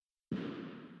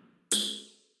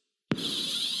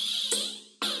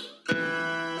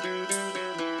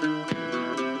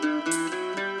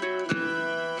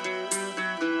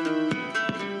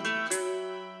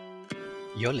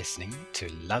You're listening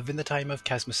to Love in the Time of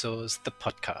Chasmosaurs, the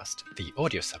podcast, the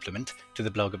audio supplement to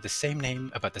the blog of the same name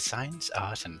about the science,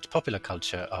 art, and popular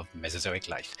culture of Mesozoic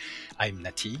life. I'm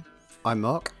Nati. I'm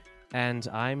Mark. And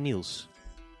I'm Niels.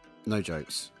 No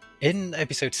jokes. In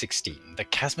episode 16, the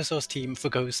Chasmosaurs team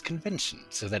forgoes convention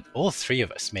so that all three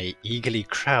of us may eagerly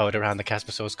crowd around the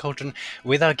Chasmosaurs cauldron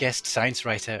with our guest science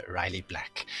writer Riley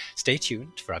Black. Stay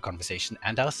tuned for our conversation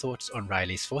and our thoughts on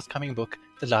Riley's forthcoming book,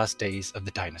 The Last Days of the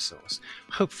Dinosaurs.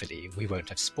 Hopefully we won't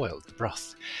have spoiled the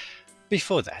broth.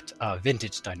 Before that, our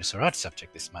vintage dinosaur art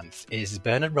subject this month is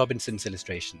Bernard Robinson's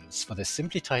illustrations for the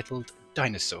simply titled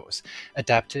Dinosaurs,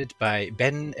 adapted by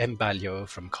Ben Mbalio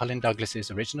from Colin Douglas's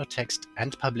original text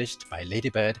and published by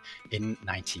Ladybird in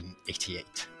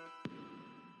 1988.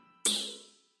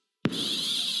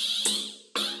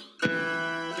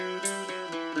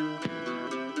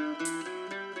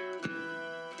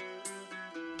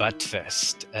 But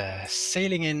first,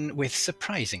 sailing in with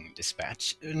surprising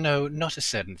dispatch. No, not a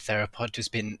certain theropod who's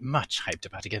been much hyped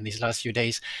about again these last few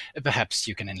days. Perhaps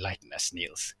you can enlighten us,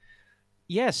 Niels.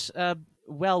 Yes,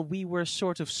 well, we were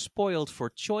sort of spoiled for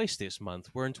choice this month,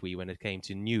 weren't we, when it came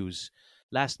to news?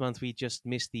 Last month we just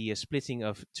missed the splitting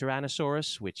of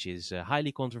Tyrannosaurus, which is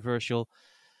highly controversial.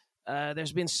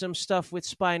 There's been some stuff with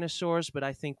Spinosaurus, but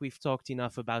I think we've talked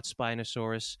enough about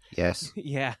Spinosaurus. Yes.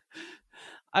 Yeah.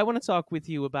 I want to talk with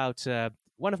you about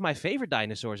one of my favorite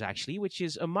dinosaurs, actually, which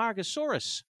is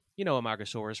Amargasaurus. You know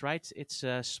Amargasaurus, right? It's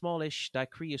a smallish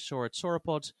dicreuosaurid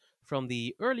sauropod from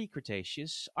the early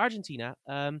Cretaceous, Argentina,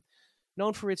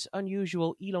 known for its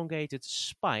unusual elongated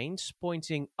spines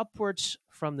pointing upwards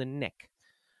from the neck.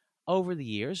 Over the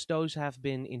years, those have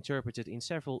been interpreted in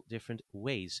several different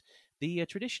ways. The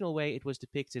traditional way it was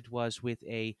depicted was with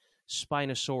a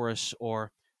Spinosaurus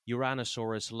or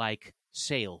Uranosaurus-like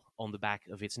sail on the back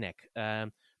of its neck,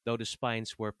 though the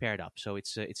spines were paired up, so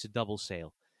it's a double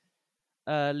sail.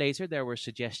 Later, there were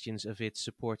suggestions of it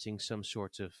supporting some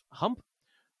sort of hump,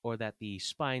 or that the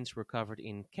spines were covered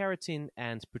in keratin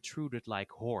and protruded like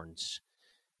horns.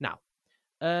 Now,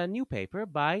 a new paper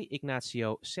by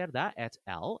Ignacio Cerda et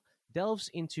al. Delves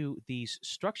into these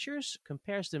structures,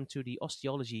 compares them to the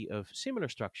osteology of similar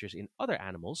structures in other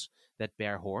animals that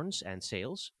bear horns and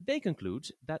sails. They conclude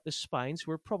that the spines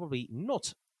were probably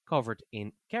not covered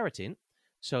in keratin,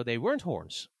 so they weren't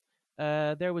horns.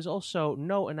 There was also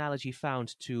no analogy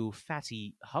found to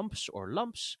fatty humps or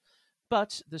lumps,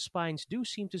 but the spines do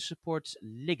seem to support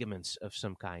ligaments of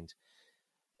some kind.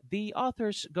 The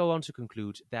authors go on to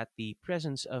conclude that the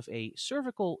presence of a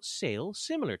cervical sail,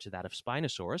 similar to that of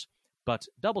Spinosaurus, but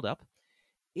doubled up,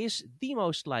 is the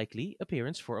most likely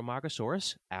appearance for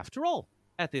Amargasaurus after all,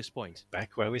 at this point.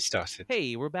 Back where we started.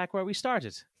 Hey, we're back where we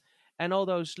started. And all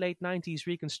those late 90s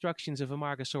reconstructions of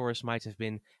Amargasaurus might have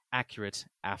been accurate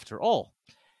after all.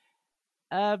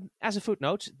 As a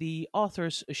footnote, the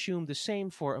authors assume the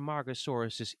same for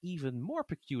Amargasaurus's even more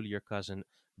peculiar cousin,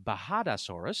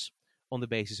 Bahadasaurus, on the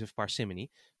basis of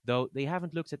parsimony, though they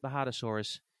haven't looked at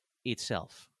Bahadasaurus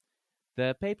itself.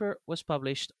 The paper was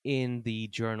published in the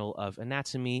Journal of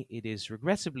Anatomy. It is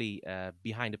regrettably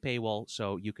behind a paywall,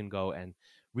 so you can go and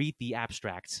read the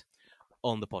abstract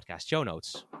on the podcast show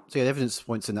notes. So yeah, the evidence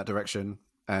points in that direction,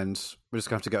 and we're just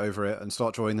going to have to get over it and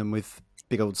start drawing them with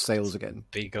big old sails again.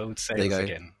 Big old sails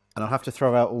again. And I'll have to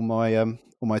throw out all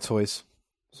my toys.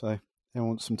 So if anyone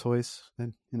wants some toys,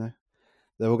 then,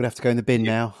 they're all going to have to go in the bin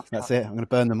now. That's it. I'm going to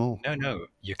burn them all. No.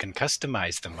 You can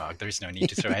customize them, Mark. There is no need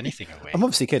to throw anything away. I'm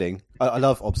obviously kidding. I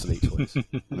love obsolete toys.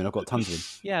 I mean, I've got tons of them.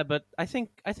 Yeah, but I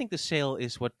think the sail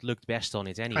is what looked best on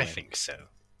it anyway. I think so.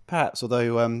 Perhaps,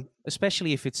 although...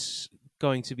 especially if it's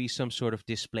going to be some sort of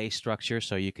display structure,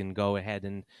 so you can go ahead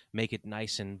and make it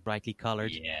nice and brightly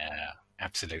colored. Yeah,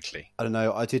 absolutely. I don't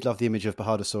know. I did love the image of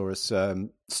Bahadasaurus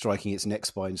striking its neck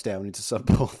spines down into some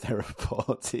poor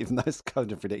theropod, even though it's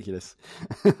kind of ridiculous.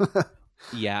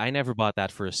 Yeah, I never bought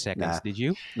that for a second. Nah. Did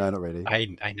you? No, not really.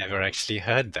 I never actually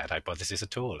heard that hypothesis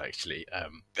at all, actually.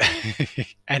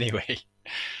 Anyway,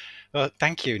 well,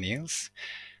 thank you, Niels.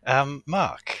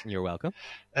 Mark. You're welcome.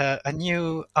 A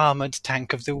new armoured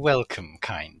tank of the welcome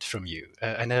kind from you.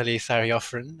 An early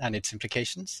Thyreophorus and its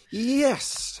implications?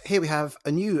 Yes. Here we have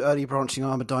a new early branching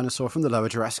armoured dinosaur from the lower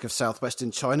Jurassic of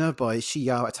southwestern China by Shi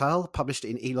Yao et al., published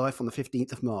in eLife on the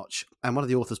 15th of March. And one of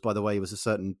the authors, by the way, was a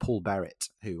certain Paul Barrett,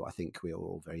 who I think we're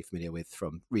all very familiar with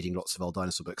from reading lots of old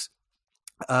dinosaur books.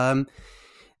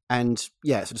 And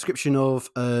yeah, it's a description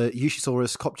of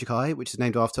Eushisaurus kopchikai, which is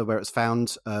named after where it's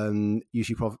found,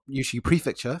 Yushi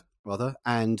Prefecture, rather,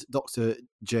 and Dr.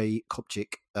 J.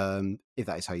 Kopchik, if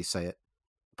that is how you say it.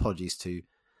 Apologies to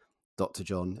Dr.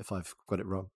 John if I've got it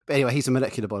wrong. But anyway, he's a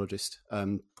molecular biologist,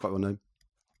 quite well known.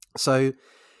 So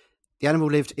the animal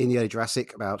lived in the early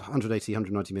Jurassic about 180,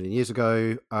 190 million years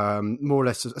ago, more or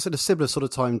less a sort of similar sort of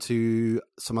time to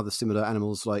some other similar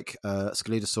animals like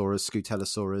Scelidosaurus,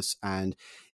 Scutellosaurus, and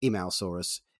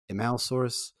Emalsaurus,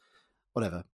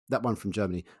 whatever, that one from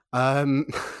Germany.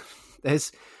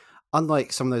 There's,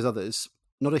 unlike some of those others,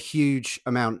 not a huge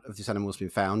amount of this animal has been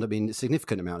found. I mean, a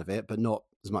significant amount of it, but not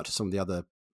as much as some of the other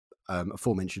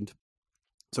aforementioned.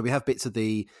 So we have bits of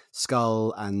the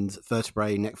skull and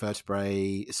vertebrae, neck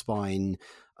vertebrae, spine,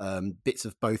 bits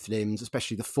of both limbs,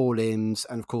 especially the forelimbs,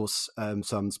 and of course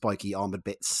some spiky armored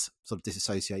bits sort of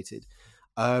disassociated.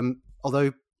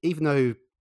 Although, even though,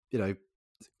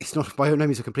 it's not by no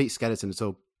means a complete skeleton at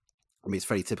all. I mean, it's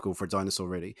fairly typical for a dinosaur,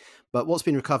 really. But what's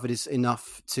been recovered is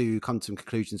enough to come to some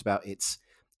conclusions about its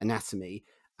anatomy,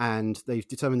 and they've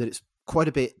determined that it's quite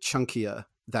a bit chunkier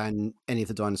than any of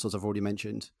the dinosaurs I've already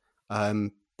mentioned,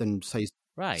 than, say,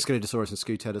 Scelidosaurus and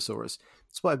Scutellosaurus.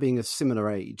 Despite being a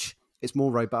similar age, it's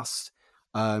more robust.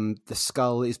 The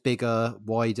skull is bigger,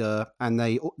 wider, and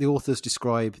the authors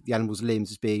describe the animal's limbs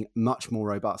as being much more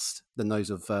robust than those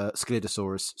of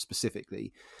Scelidosaurus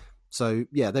specifically. So,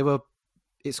 yeah,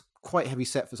 it's quite heavy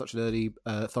set for such an early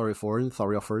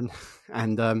Thyreophorine,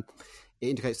 and it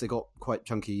indicates they got quite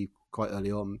chunky quite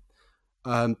early on.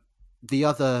 The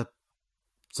other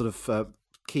sort of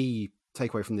key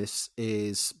takeaway from this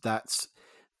is that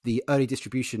the early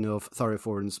distribution of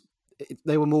Thyreophorines,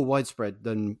 they were more widespread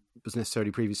than was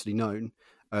necessarily previously known.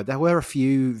 There were a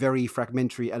few very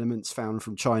fragmentary elements found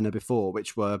from China before,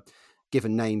 which were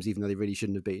given names even though they really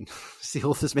shouldn't have been. As the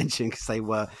authors mentioned, because they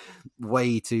were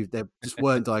they just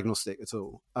weren't diagnostic at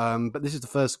all. But this is the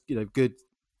first, good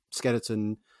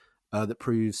skeleton that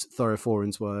proves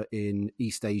Thyreophorines were in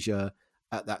East Asia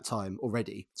at that time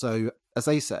already. So, as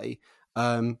they say,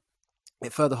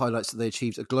 it further highlights that they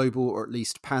achieved a global or at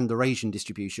least pan-Eurasian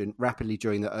distribution rapidly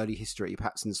during their early history,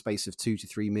 perhaps in the space of 2 to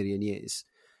 3 million years.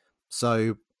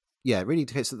 So, yeah, it really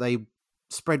indicates that they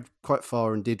spread quite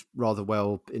far and did rather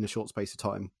well in a short space of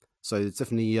time. So it's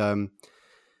definitely,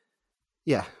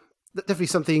 definitely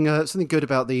something good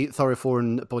about the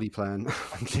Thyreophorine body plan.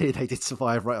 Clearly, they did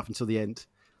survive right up until the end.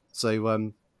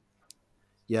 So,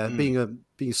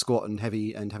 being squat and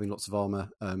heavy and having lots of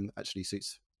armor actually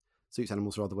suits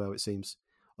animals rather well, it seems.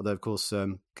 Although, of course,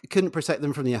 couldn't protect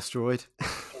them from the asteroid.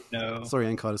 No. Sorry,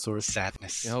 Ankylosaurus.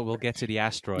 Sadness. We'll get to the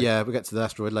asteroid. Yeah, we'll get to the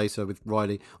asteroid later with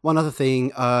Riley. One other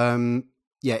thing,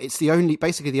 it's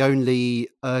basically the only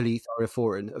early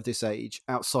Thyreophorine of this age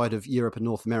outside of Europe and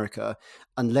North America,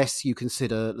 unless you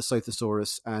consider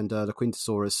Lysothosaurus and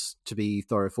Laquintosaurus to be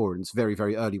Thyreophorines, very,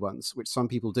 very early ones, which some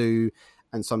people do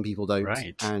and some people don't.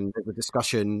 Right. And there's a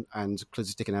discussion and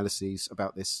cladistic analyses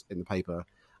about this in the paper.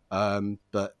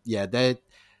 But yeah,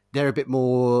 they're a bit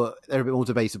more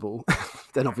debatable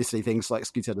than obviously things like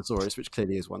Scutellosaurus, which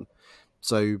clearly is one.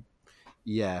 So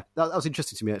yeah, that was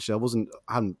interesting to me actually. I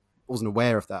wasn't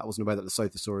aware of that. I wasn't aware that the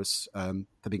Lysothosaurus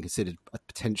had been considered a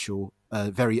potential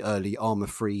very early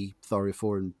armor-free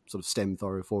Thyreophorine, sort of stem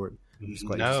Thyreophorine.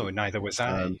 No, neither was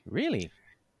I. Really?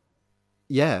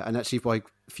 Yeah, and actually by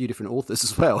a few different authors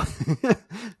as well.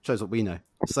 Shows what we know.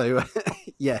 So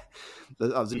yeah,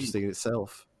 that was interesting in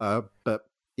itself. But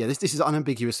yeah, this is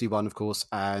unambiguously one, of course,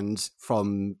 and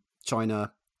from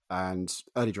China and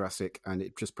early Jurassic, and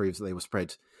it just proves that they were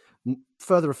spread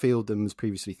further afield than was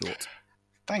previously thought.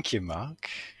 Thank you, Mark.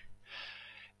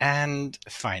 And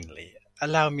finally,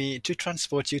 allow me to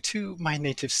transport you to my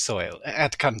native soil,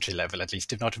 at country level at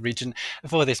least, if not region,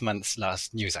 for this month's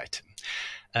last news item.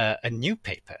 A new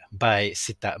paper by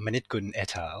Sita Manitgun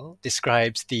et al.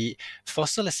 Describes the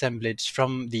fossil assemblage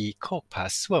from the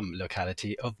Kokpa Swum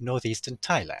locality of northeastern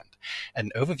Thailand, an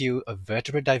overview of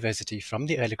vertebrate diversity from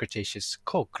the early Cretaceous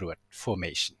Kokruat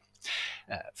Formation.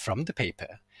 From the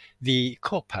paper, the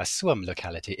Kokpa Swum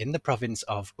locality in the province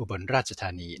of Ubon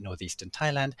Ratchathani, northeastern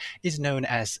Thailand, is known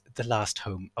as the last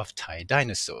home of Thai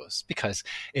dinosaurs because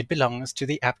it belongs to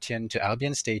the Aptian to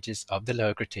Albian stages of the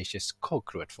lower Cretaceous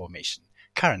Kokruat Formation,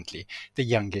 currently the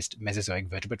youngest Mesozoic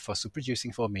vertebrate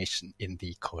fossil-producing formation in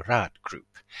the Korat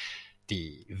group.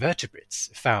 The vertebrates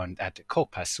found at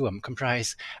Kokpa Swum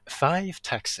comprise 5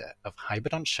 taxa of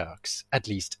hybodont sharks, at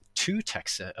least 2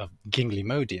 taxa of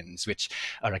ginglimodians, which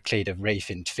are a clade of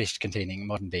ray-finned fish containing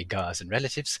modern-day gars and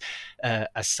relatives, a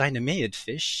cynomaeid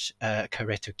fish,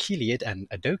 caretocheliid and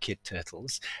adochid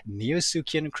turtles,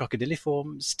 neosuchian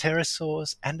crocodiliforms,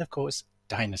 pterosaurs, and of course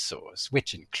dinosaurs,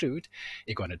 which include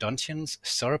iguanodontians,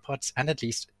 sauropods, and at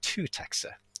least 2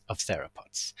 taxa of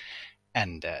theropods.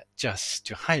 And just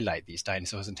to highlight these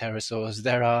dinosaurs and pterosaurs,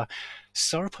 there are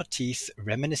sauropod teeth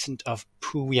reminiscent of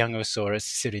Puyangosaurus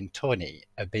sirintoni,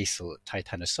 a basal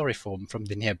titanosauriform from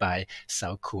the nearby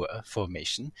Saucua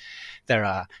Formation. There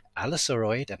are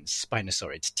allosauroid and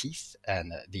spinosaurid teeth,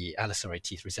 and the allosauroid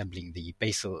teeth resembling the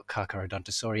basal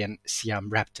Carcharodontosaurian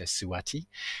Siamraptor suati,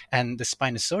 and the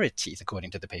spinosaurid teeth,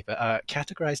 according to the paper, are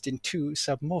categorized in two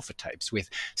submorphotypes, with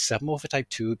submorphotype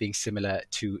 2 being similar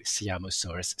to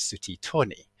Siamosaurus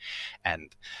sutitoni.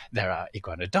 And there are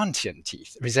iguanodontian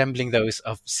teeth, resembling those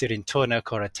of Sirintona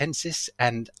coratensis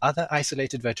and other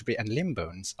isolated vertebrae and limb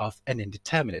bones of an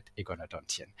indeterminate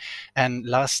iguanodontian. And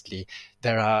lastly,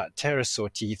 there are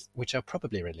pterosaur teeth, which are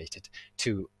probably related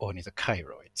to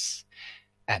ornithocheiroids.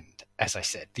 And as I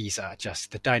said, these are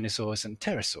just the dinosaurs and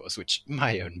pterosaurs, which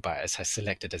my own bias has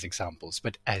selected as examples.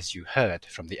 But as you heard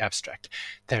from the abstract,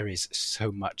 there is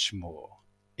so much more.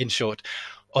 In short,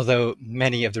 although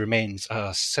many of the remains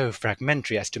are so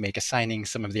fragmentary as to make assigning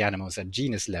some of the animals at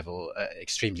genus level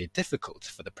extremely difficult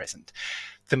for the present,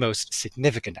 the most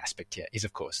significant aspect here is,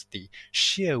 of course, the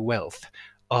sheer wealth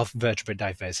of vertebrate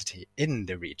diversity in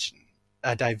the region.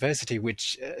 A diversity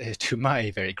which, to my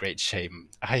very great shame,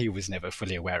 I was never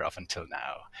fully aware of until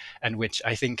now, and which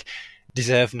I think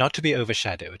deserve not to be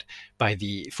overshadowed by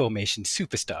the formation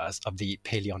superstars of the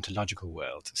paleontological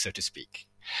world, so to speak.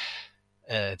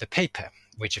 The paper,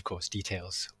 which of course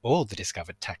details all the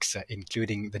discovered taxa,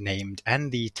 including the named and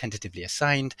the tentatively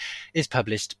assigned, is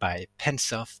published by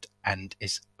Pensoft and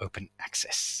is open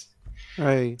access.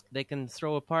 Hey. They can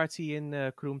throw a party in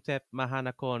Krumtep,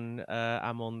 Mahanakon,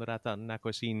 Amon, Ratan,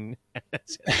 Nakosin,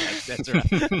 etc.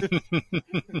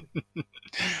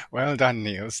 Well done,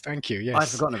 Niels. Thank you. Yes, I'd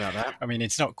forgotten about that. I mean,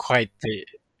 it's not quite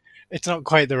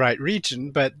the right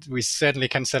region, but we certainly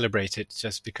can celebrate it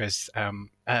just because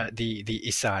the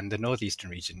Isan, the northeastern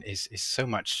region, is so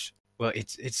much. Well,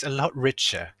 it's a lot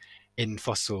richer in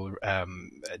fossil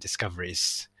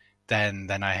discoveries than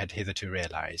I had hitherto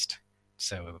realized.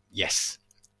 So yes,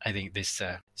 I think this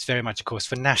is very much a cause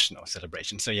for national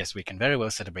celebration. So yes, we can very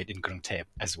well celebrate in Krumtep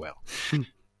as well.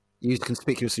 Use a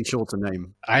conspicuously shorter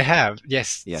name. I have,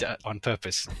 yes, Yeah. on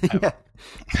purpose. Yeah.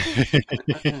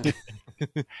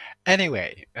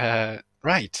 Anyway,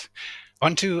 right.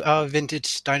 On to our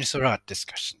vintage dinosaur art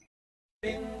discussion.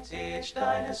 Vintage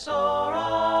dinosaur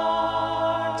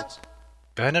art.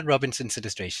 Bernard Robinson's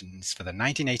illustrations for the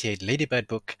 1988 Ladybird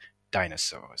book,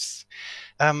 Dinosaurs.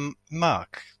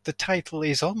 Mark, the title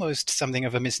is almost something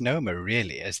of a misnomer,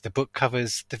 really, as the book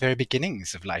covers the very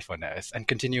beginnings of life on Earth and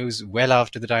continues well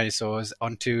after the dinosaurs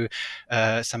onto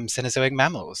some Cenozoic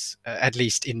mammals, at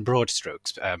least in broad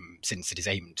strokes, since it is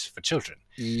aimed for children.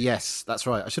 Yes, that's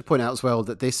right. I should point out as well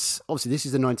that this is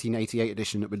the 1988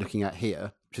 edition that we're looking at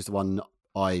here, which is the one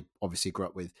I obviously grew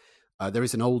up with. There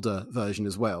is an older version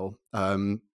as well,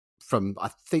 from I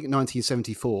think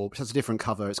 1974, which has a different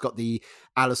cover. It's got the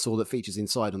allosaur that features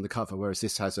inside on the cover, whereas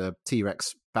this has a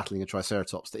T-Rex battling a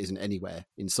Triceratops that isn't anywhere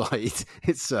inside.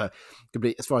 It's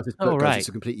complete, as far as this book goes, it's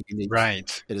a completely unique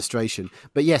illustration.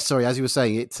 But yes, sorry, as you were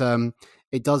saying,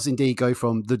 it does indeed go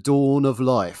from the dawn of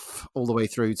life all the way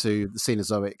through to the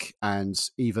Cenozoic and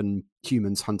even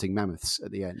humans hunting mammoths at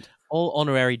the end. All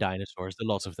honorary dinosaurs, the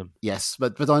lot of them. Yes,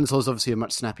 but dinosaurs obviously a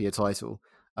much snappier title.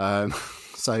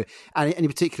 So, and in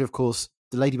particular, of course,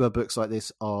 the Ladybird books like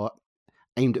this are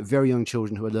aimed at very young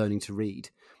children who are learning to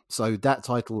read. So that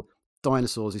title,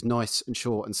 Dinosaurs, is nice and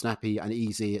short and snappy and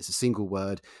easy. It's a single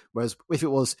word. Whereas if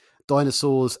it was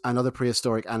Dinosaurs and Other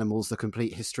Prehistoric Animals, the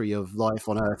complete history of life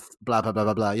on Earth, blah, blah, blah,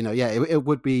 blah, blah, it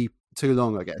would be too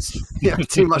long, I guess.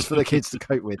 Too much for the kids to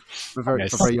cope with for very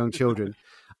young children.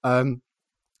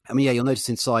 You'll notice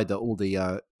inside that all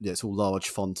the it's all large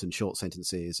font and short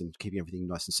sentences and keeping everything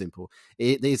nice and simple.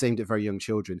 It is aimed at very young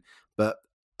children, but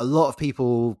a lot of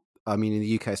people, in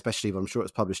the UK especially, but I'm sure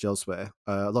it's published elsewhere,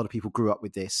 a lot of people grew up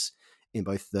with this in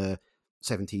both the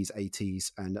 70s,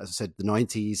 80s, and as I said, the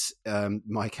 90s,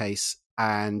 my case,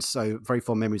 and so very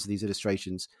fond memories of these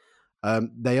illustrations.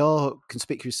 They are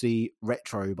conspicuously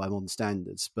retro by modern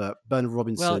standards, but Bernard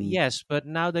Robinson... Well, yes, but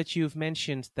now that you've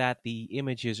mentioned that the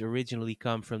images originally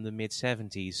come from the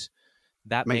mid-70s,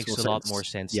 that makes a lot more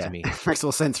sense to me. Makes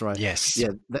more sense, right? Yes. Yeah,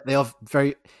 they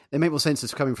make more sense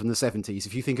as coming from the 70s.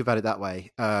 If you think about it that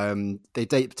way, they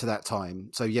date to that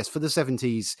time. So yes, for the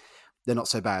 70s, they're not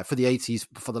so bad. For the 80s,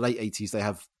 for the late 80s, they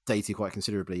have dated quite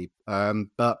considerably.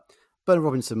 But Bernard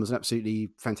Robinson was an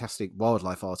absolutely fantastic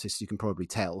wildlife artist, you can probably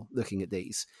tell, looking at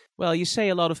these. Well, you say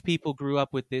a lot of people grew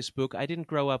up with this book. I didn't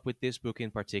grow up with this book in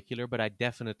particular, but I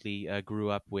definitely grew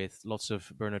up with lots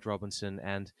of Bernard Robinson,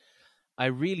 and I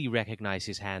really recognize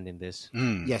his hand in this.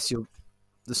 Yes,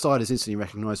 the style is instantly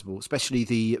recognisable, especially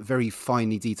the very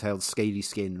finely detailed, scaly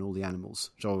skin and all the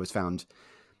animals, which I always found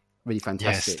really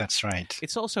fantastic. Yes, that's right.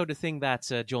 It's also the thing that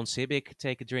John Sibbick,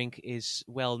 Take a Drink, is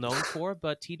well known for,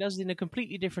 but he does it in a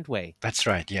completely different way. That's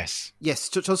right, yes. Yes,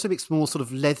 John Sibbick's more sort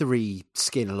of leathery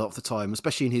skin a lot of the time,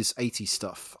 especially in his 80s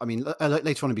stuff. I mean,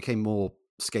 later on it became more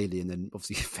scaly and then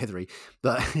obviously feathery,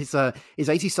 but his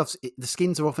 80s stuff, the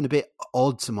skins are often a bit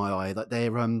odd to my eye. Like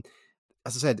they're,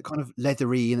 as I said, kind of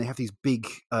leathery, and they have these big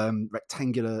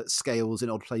rectangular scales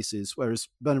in odd places, whereas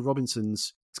Bernard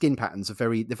Robinson's skin patterns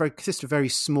consist of very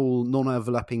small,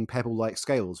 non-overlapping pebble-like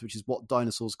scales, which is what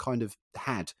dinosaurs kind of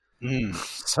had.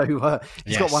 So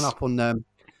he's got one up on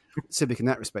Sibbick in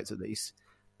that respect, at least.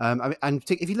 And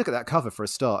if you look at that cover for a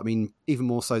start, I mean, even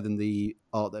more so than the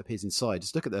art that appears inside,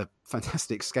 just look at the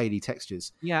fantastic scaly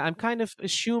textures. Yeah, I'm kind of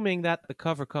assuming that the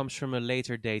cover comes from a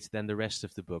later date than the rest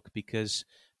of the book, because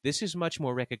this is much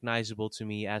more recognizable to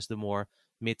me as the more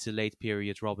mid to late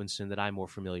period Robinson that I'm more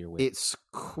familiar with. It's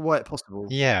quite possible.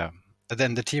 Yeah. But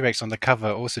then the T-Rex on the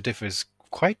cover also differs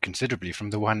quite considerably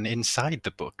from the one inside the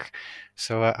book.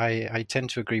 So I tend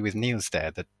to agree with Niels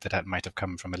there that might have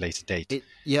come from a later date.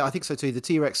 Yeah, I think so too. The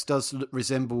T-Rex does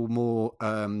resemble more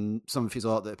some of his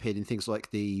art that appeared in things like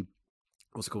the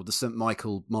St.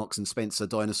 Michael Marks and Spencer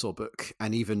dinosaur book,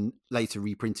 and even later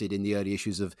reprinted in the early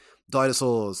issues of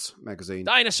Dinosaurs magazine.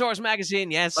 Dinosaurs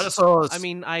magazine, yes. Dinosaurs! I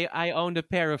mean, I owned a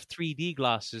pair of 3D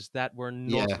glasses that were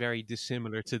not very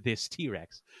dissimilar to this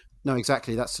T-Rex. No,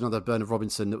 exactly. That's another Bernard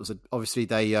Robinson. That was obviously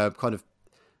they kind of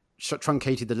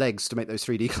truncated the legs to make those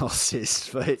 3D glasses,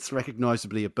 but it's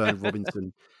recognisably a Bernard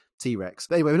Robinson T-Rex.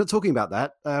 But anyway, we're not talking about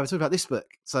that. We're talking about this book.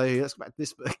 So let's go back to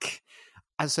this book.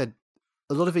 As I said,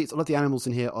 a lot of the animals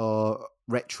in here are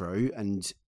retro,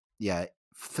 and yeah,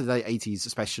 for the late 80s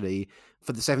especially.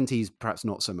 For the 70s, perhaps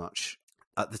not so much.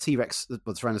 The T-Rex, the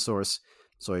Tyrannosaurus,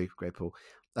 sorry, Grey Paul,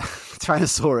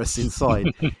 Tyrannosaurus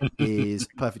inside is a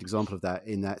perfect example of that,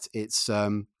 in that it's,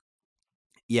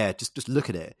 just look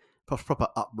at it. Proper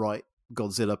upright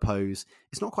Godzilla pose.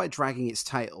 It's not quite dragging its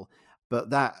tail,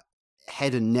 but that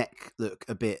head and neck look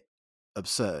a bit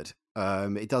absurd.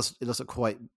 It does look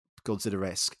quite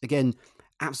Godzilla-esque. Again,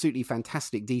 absolutely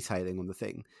fantastic detailing on the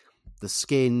thing. The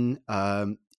skin,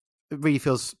 it really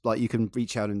feels like you can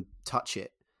reach out and touch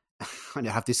it and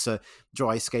have this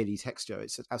dry, scaly texture.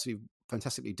 It's absolutely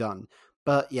fantastically done.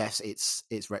 But yes, it's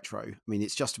retro. I mean,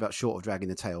 it's just about short of dragging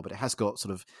the tail, but it has got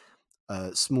sort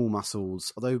of small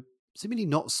muscles, although seemingly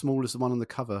not as small as the one on the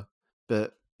cover.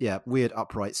 But yeah, weird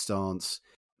upright stance,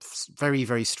 very,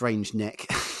 very strange neck.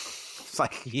 It's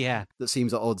like, yeah, that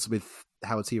seems at odds with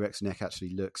how a T-Rex neck actually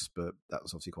looks, but that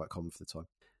was obviously quite common for the time.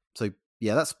 So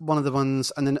yeah, that's one of the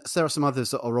ones. And then there are some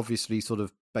others that are obviously sort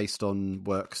of based on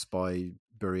works by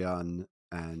Burian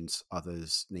and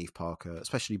others, Neve Parker,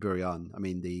 especially Burian. I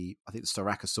mean, I think the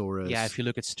Styracosaurus. Yeah, if you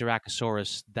look at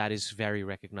Styracosaurus, that is very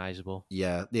recognizable.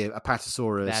 Yeah, the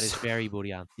Apatosaurus. That is very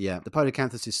Burian. Yeah, the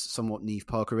Podocanthus is somewhat Neve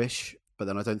Parker-ish, but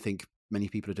then I don't think many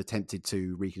people had attempted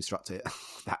to reconstruct it at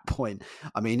that point.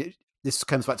 I mean, this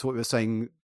comes back to what we were saying,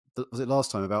 was it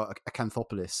last time, about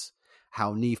Acanthopolis,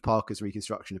 how Neve Parker's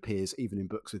reconstruction appears even in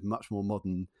books with much more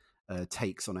modern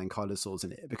takes on ankylosaurs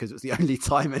in it, because it was the only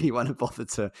time anyone had bothered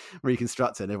to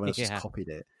reconstruct it and everyone else just copied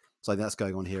it. So that's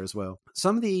going on here as well.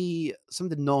 Some of the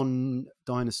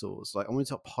non-dinosaurs, like I wanted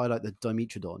to highlight the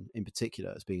Dimetrodon in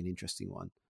particular as being an interesting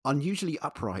one. Unusually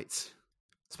upright,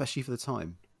 especially for the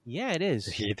time. Yeah, it is.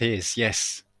 It is,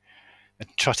 yes.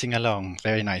 Trotting along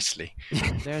very nicely.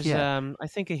 There's, I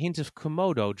think, a hint of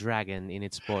Komodo dragon in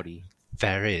its body.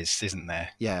 There is, isn't there?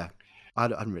 Yeah. I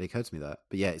hadn't really occurred to me that.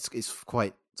 But yeah, it's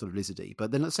quite sort of lizardy.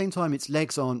 But then at the same time, its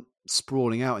legs aren't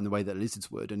sprawling out in the way that lizards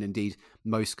would, and indeed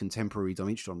most contemporary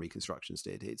Dimetrodon reconstructions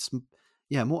did. It's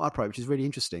more upright, which is really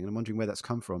interesting, and I'm wondering where that's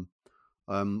come from.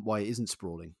 Why it isn't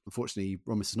sprawling. Unfortunately,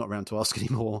 Romus is not around to ask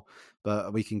anymore,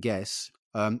 but we can guess.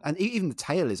 And even the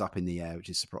tail is up in the air, which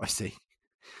is surprising.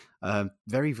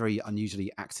 Very, very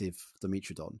unusually active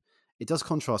Dimetrodon. It does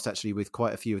contrast actually with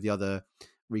quite a few of the other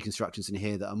reconstructions in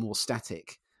here that are more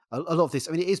static. A lot of this,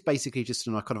 I mean, it is basically just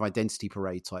a kind of identity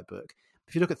parade type book.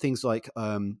 If you look at things like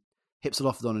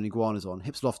Hypsilophodon and Iguanodon,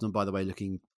 Hypsilophodon, by the way,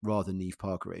 looking rather Neve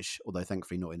Parker-ish, although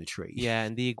thankfully not in a tree. Yeah,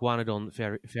 and the Iguanodon,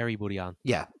 very, very Burian.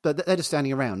 Yeah, but they're just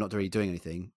standing around, not really doing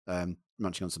anything,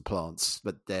 munching on some plants,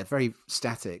 but they're very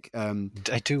static.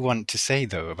 I do want to say,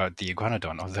 though, about the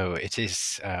Iguanodon, although it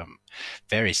is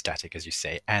very static, as you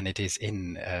say, and it is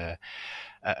in a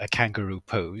kangaroo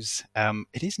pose,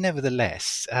 it is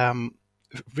nevertheless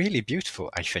really beautiful,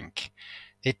 I think.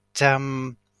 It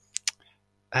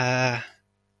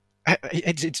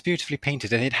It's beautifully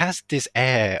painted, and it has this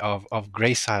air of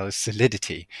gracile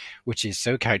solidity, which is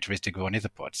so characteristic of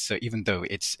ornithopods. So even though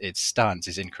its stance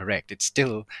is incorrect, it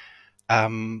still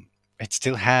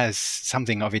has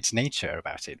something of its nature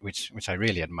about it, which I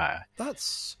really admire.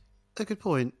 That's a good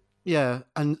point. Yeah,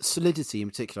 and solidity in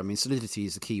particular. I mean, solidity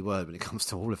is the key word when it comes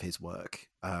to all of his work.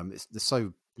 They're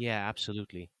so Yeah,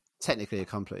 absolutely. technically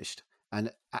accomplished,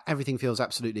 and everything feels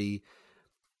absolutely.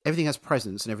 Everything has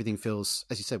presence, and everything feels,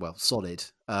 as you said, well, solid.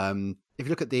 If you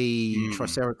look at the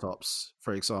Triceratops,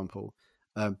 for example,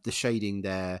 the shading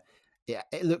there,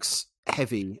 it looks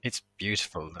heavy. It's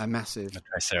beautiful and massive. The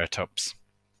Triceratops.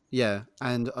 Yeah,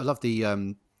 and I love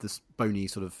the this bony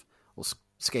sort of or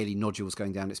scaly nodules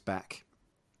going down its back.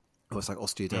 Oh, it's like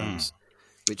osteoderms.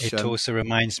 Which it also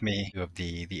reminds me of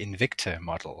the Invicta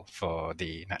model for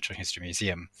the Natural History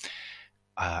Museum.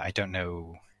 I don't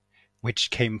know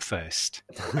which came first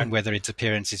and whether its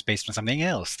appearance is based on something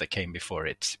else that came before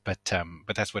it, but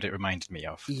that's what it reminded me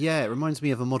of. Yeah, it reminds me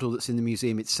of a model that's in the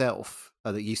museum itself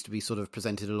that used to be sort of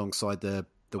presented alongside the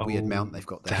weird mount they've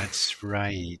got there. That's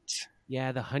right.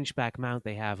 Yeah, the hunchback mount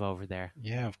they have over there.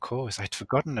 Yeah, of course. I'd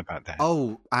forgotten about that.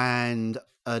 Oh, and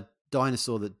a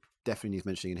dinosaur that definitely needs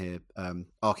mentioning in here,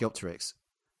 Archaeopteryx,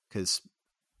 because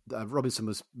Robinson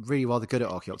was really rather good at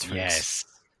Archaeopteryx. Yes.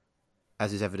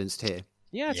 As is evidenced here.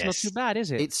 Yeah, it's not too bad, is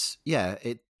it?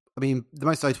 I mean, the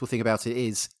most notable thing about it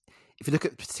is, if you look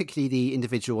at particularly the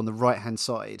individual on the right-hand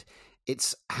side,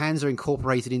 its hands are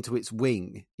incorporated into its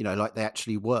wing, like they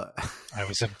actually were. I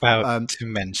was about to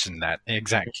mention that.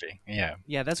 Exactly, yeah.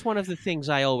 Yeah, that's one of the things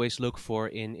I always look for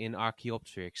in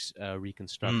Archaeopteryx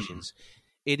reconstructions.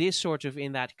 It is sort of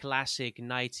in that classic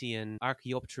Knightian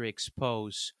Archaeopteryx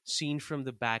pose, seen from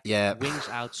the back, wings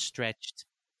outstretched,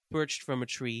 perched from a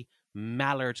tree,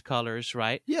 mallard colors,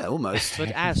 right? Yeah, almost.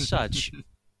 But as such,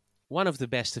 one of the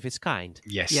best of its kind.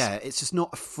 Yes. Yeah, it's just not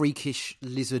a freakish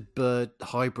lizard bird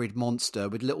hybrid monster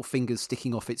with little fingers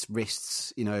sticking off its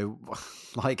wrists,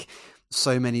 like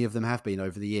so many of them have been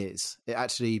over the years. It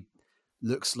actually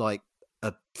looks like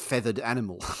a feathered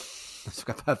animal. It's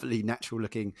like a perfectly natural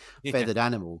looking feathered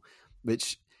animal,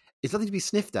 which is nothing to be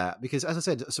sniffed at because, as I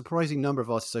said, a surprising number of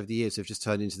artists over the years have just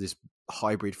turned into this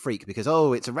hybrid freak because,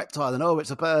 it's a reptile and,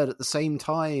 it's a bird at the same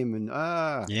time. And,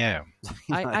 Yeah.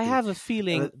 I have a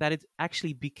feeling that it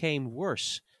actually became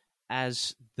worse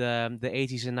as the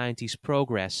 80s and 90s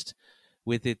progressed,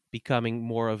 with it becoming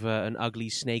more of an ugly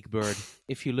snake bird.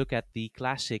 If you look at the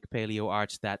classic paleo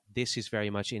arts that this is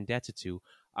very much indebted to,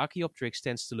 Archaeopteryx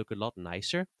tends to look a lot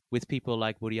nicer, with people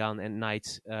like Bourrian and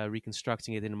Knight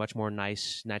reconstructing it in a much more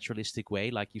nice, naturalistic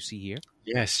way, like you see here.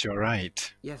 Yes, you're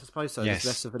right. Yes, I suppose so. Yes. There's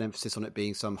less of an emphasis on it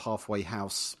being some halfway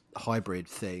house hybrid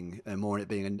thing, and more on it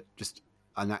being just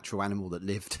a natural animal that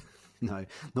lived. No,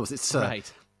 it's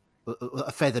right.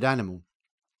 a feathered animal.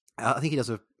 I think he does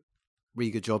a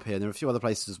really good job here. And there are a few other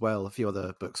places as well, a few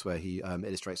other books where he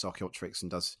illustrates Archaeopteryx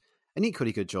and does an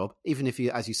equally good job, even if,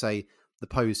 as you say, the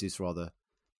pose is rather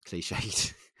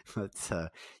cliched. But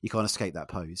you can't escape that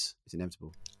pose. It's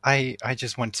inevitable. I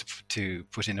just want to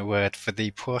put in a word for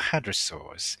the poor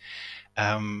hadrosaurs,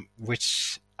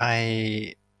 which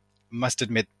I must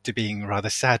admit to being rather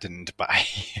saddened by.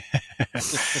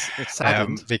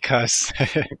 Saddened? Because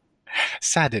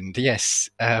saddened, yes.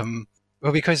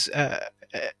 Because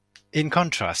in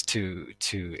contrast to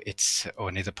its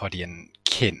ornithopodian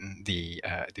kin, the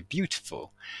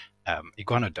beautiful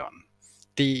iguanodon,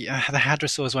 the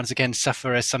hadrosaurs once again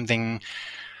suffer as something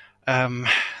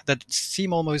that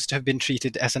seem almost to have been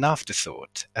treated as an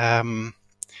afterthought.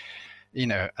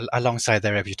 Alongside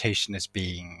their reputation as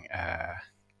being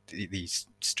these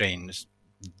strange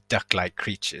duck-like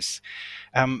creatures,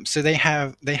 so they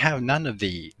have none of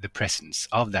the presence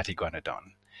of that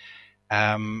iguanodon,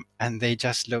 and they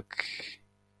just look,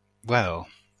 well,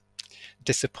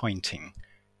 disappointing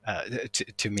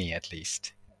to me at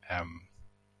least.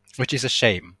 Which is a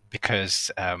shame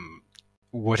because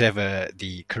whatever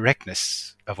the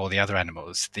correctness of all the other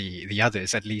animals, the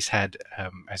others at least had,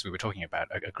 as we were talking about,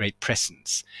 a great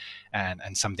presence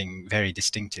and something very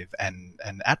distinctive and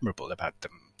admirable about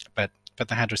them. But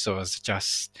the hadrosaurs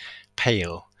just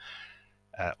pale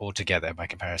altogether by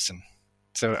comparison.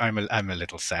 So I'm a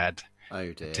little sad.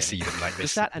 Oh dear. To see them like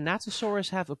this. Does that Anatosaurus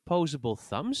have opposable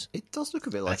thumbs? It does look a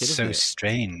bit like That's it, doesn't so it?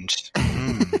 strange.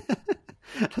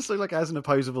 It does look like it has an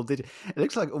opposable digit. It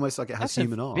looks like almost like it has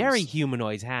human arms. Very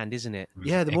humanoid hand, isn't it?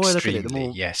 Yeah, the more I look at it, the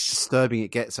more yes. disturbing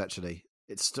it gets, actually.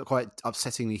 It's quite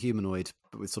upsettingly humanoid,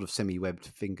 but with sort of semi-webbed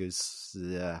fingers.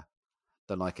 Yeah,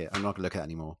 don't like it. I'm not going to look at it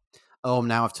anymore. Oh,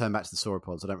 now I've turned back to the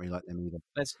sauropods. I don't really like them either.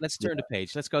 Let's turn the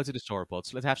page. Let's go to the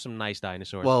sauropods. Let's have some nice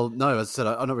dinosaurs. Well, no, as I said,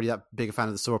 I'm not really that big a fan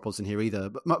of the sauropods in here either,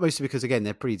 but mostly because, again,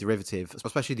 they're pretty derivative,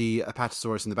 especially the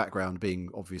Apatosaurus in the background being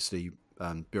obviously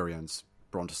Burian's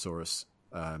Brontosaurus,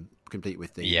 complete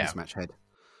with the mismatch head.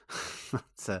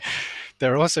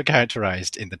 They're also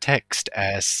characterized in the text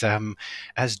as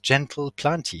gentle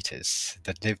plant eaters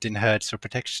that lived in herds for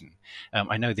protection.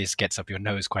 I know this gets up your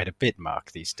nose quite a bit,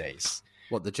 Mark, these days.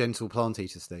 What, the gentle plant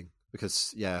eaters thing?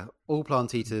 Because, all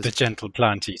plant eaters... The gentle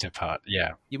plant eater part,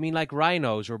 yeah. You mean like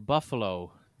rhinos or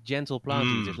buffalo? Gentle plant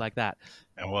eaters like that?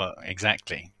 Well,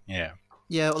 exactly, yeah.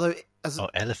 Yeah, although... Or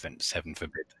elephants, heaven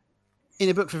forbid. In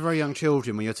a book for very young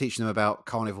children, when you're teaching them about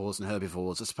carnivores and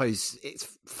herbivores, I suppose it's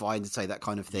fine to say that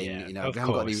kind of thing. Yeah, we of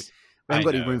haven't course.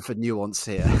 got any room for nuance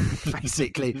here,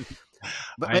 basically.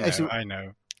 But I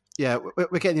know. Yeah,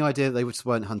 we're getting the idea that they just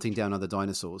weren't hunting down other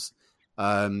dinosaurs.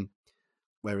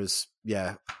 Whereas,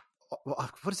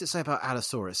 what does it say about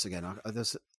Allosaurus again?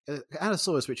 There's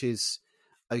Allosaurus, which is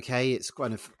okay. It's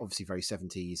kind of obviously very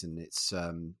 70s and it's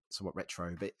somewhat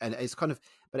retro, but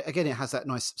again, it has that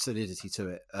nice solidity to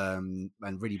it and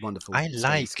really wonderful. I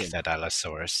like skin. that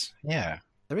Allosaurus. Yeah,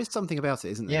 there is something about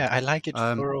it, isn't there? Yeah, I like it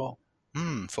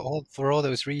for all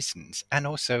those reasons, and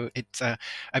also it's.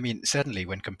 Certainly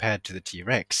when compared to the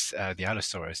T-Rex, the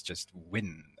Allosaurus just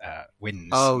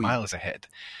wins miles ahead.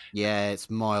 Yeah, it's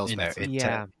miles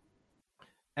better.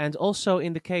 And also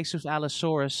in the case of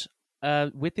Allosaurus,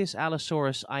 with this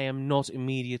Allosaurus, I am not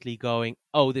immediately going,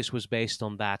 oh, this was based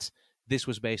on that. This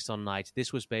was based on Knight.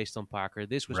 This was based on Parker.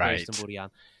 This was based on Bourdian.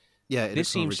 Yeah, this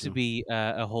seems to be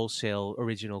a wholesale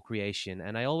original creation,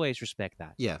 and I always respect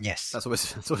that. Yeah, yes, that's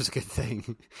always a good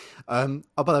thing. By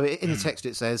the way, in the text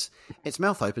it says its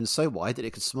mouth opened so wide that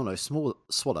it could swallow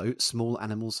small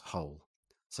animals whole.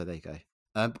 So there you go.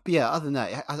 But yeah, other than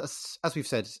that, as we've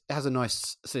said, it has a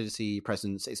nice solidity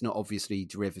presence. It's not obviously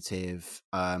derivative.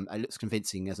 It looks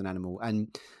convincing as an animal,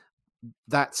 and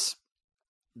that's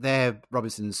there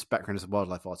Robinson's background as a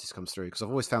wildlife artist comes through, because I've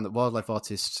always found that wildlife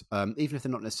artists, even if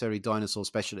they're not necessarily dinosaur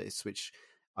specialists, which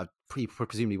I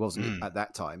presumably wasn't at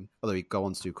that time, although he'd go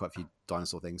on to do quite a few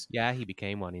dinosaur things. Yeah, he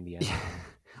became one in the end. Yeah.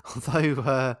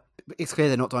 Although it's clear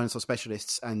they're not dinosaur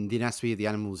specialists, and the anatomy of the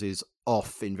animals is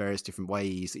off in various different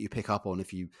ways that you pick up on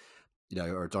if you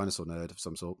are a dinosaur nerd of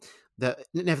some sort.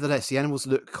 Nevertheless, the animals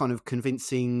look kind of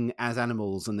convincing as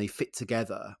animals, and they fit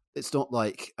together. It's not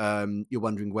like you're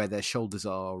wondering where their shoulders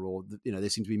are, or they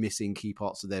seem to be missing key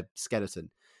parts of their skeleton.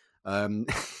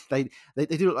 They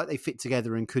do look like they fit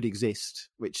together and could exist,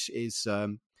 which is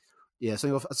something I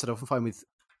often find with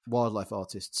wildlife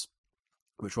artists,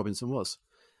 which Robinson was.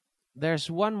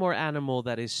 There's one more animal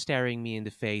that is staring me in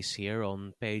the face here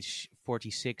on page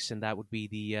 46, and that would be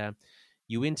the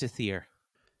Uintathere.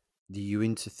 The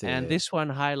Uintathere. And this one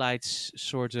highlights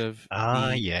sort of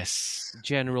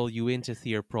general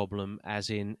Uintathere problem, as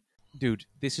in, dude,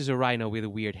 this is a rhino with a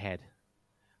weird head.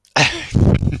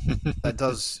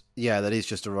 That is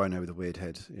just a rhino with a weird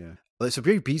head, yeah. Well, it's a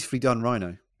very beautifully done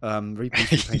rhino. Very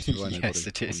beautifully painted rhino body. Yes,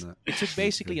 it is. It took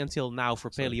basically until now for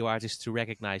paleo artists to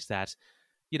recognize that,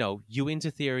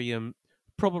 Uintatherium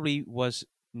probably was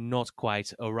not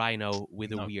quite a rhino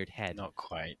with a weird head. Not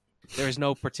quite. There is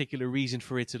no particular reason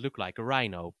for it to look like a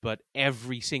rhino, but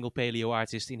every single paleo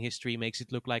artist in history makes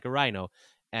it look like a rhino.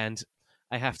 And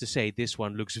I have to say, this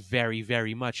one looks very,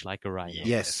 very much like a rhino.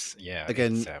 Yes. Yeah.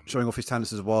 Again, showing off his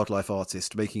talents as a wildlife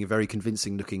artist, making a very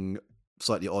convincing-looking,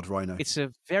 slightly odd rhino. It's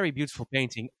a very beautiful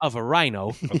painting of a rhino.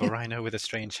 Of a rhino with a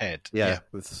strange head. Yeah,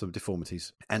 with some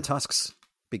deformities. And tusks.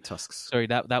 Big tusks. Sorry,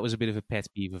 that was a bit of a pet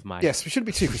peeve of mine. Yes, we shouldn't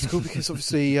be too critical because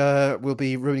obviously we'll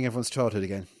be ruining everyone's childhood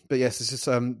again. But yes, this is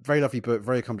a very lovely book,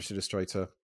 very accomplished illustrator,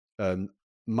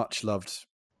 much loved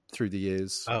through the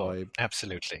years by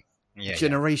absolutely.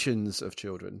 generations of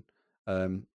children,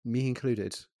 me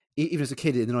included. Even as a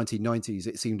kid in the 1990s,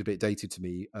 it seemed a bit dated to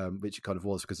me, which it kind of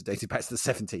was because it dated back to the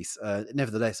 70s.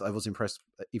 Nevertheless, I was impressed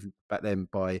even back then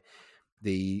by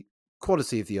the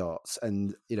quality of the arts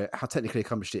and how technically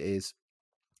accomplished it is.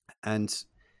 And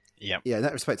in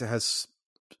that respect, it has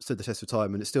stood the test of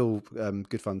time, and it's still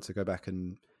good fun to go back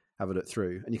and have a look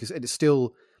through. And it can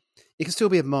still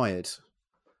be admired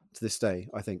to this day,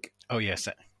 I think. Oh yes,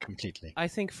 completely. I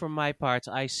think for my part,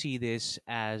 I see this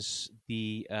as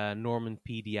the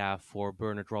Normanpedia for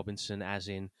Bernard Robinson, as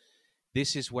in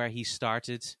this is where he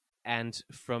started, and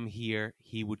from here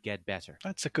he would get better.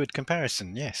 That's a good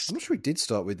comparison. Yes, I'm not sure he did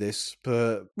start with this,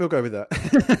 but we'll go with that.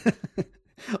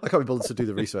 I can't be bothered to do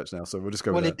the research now, so we'll just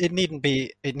go with that. It needn't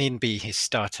be his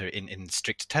starter in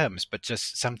strict terms, but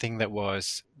just something that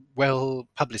was well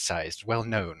publicized, well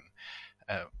known.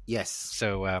 Yes.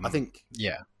 So I think,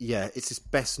 yeah, it's his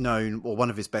best known, or one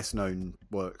of his best known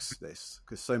works, this,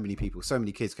 because so many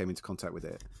kids came into contact with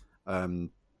it.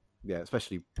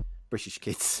 Especially British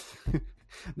kids,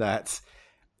 that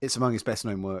it's among his best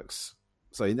known works.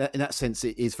 So in that sense,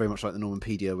 it is very much like the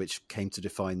Normanpedia, which came to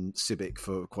define Sibik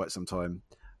for quite some time.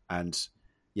 And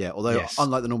although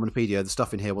unlike the Normanpedia, the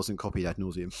stuff in here wasn't copied ad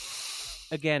nauseum.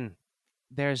 Again,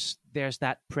 there's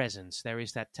that presence, there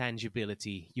is that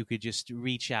tangibility. You could just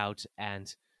reach out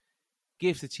and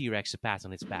give the T-Rex a pat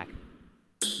on its back.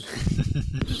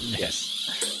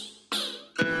 Yes.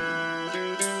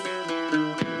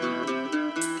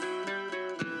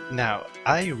 Now,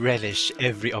 I relish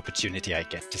every opportunity I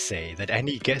get to say that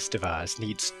any guest of ours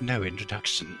needs no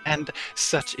introduction, and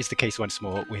such is the case once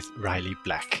more with Riley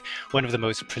Black, one of the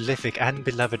most prolific and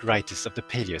beloved writers of the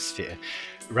Paleosphere.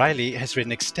 Riley has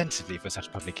written extensively for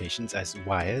such publications as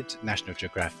Wired, National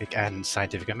Geographic, and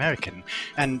Scientific American,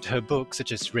 and her books,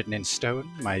 such as Written in Stone,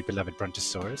 My Beloved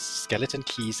Brontosaurus, Skeleton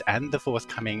Keys, and the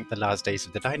forthcoming The Last Days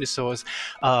of the Dinosaurs,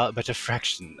 are but a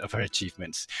fraction of her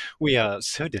achievements. We are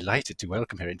so delighted to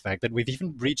welcome her, in fact, that we've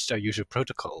even breached our usual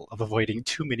protocol of avoiding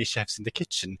too many chefs in the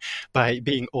kitchen by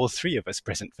being all three of us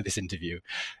present for this interview.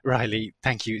 Riley,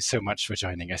 thank you so much for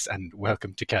joining us, and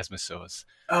welcome to Chasmosaurs.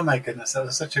 Oh my goodness, that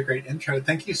was such a great intro.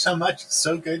 Thank you so much. It's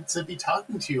so good to be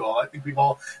talking to you all. I think we've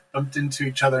all bumped into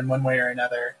each other in one way or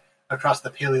another across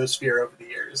the Paleosphere over the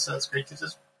years, so it's great to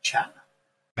just chat.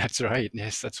 That's right.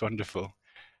 Yes, that's wonderful.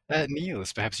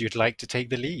 Niels, perhaps you'd like to take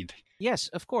the lead. Yes,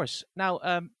 of course. Now,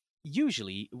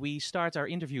 usually we start our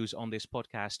interviews on this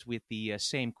podcast with the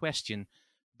same question,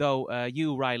 though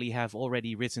you, Riley, have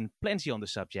already written plenty on the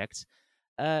subject.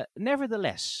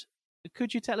 Nevertheless,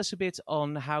 could you tell us a bit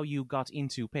on how you got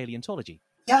into paleontology?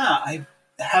 Yeah, I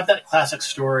have that classic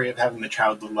story of having the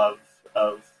childhood love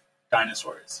of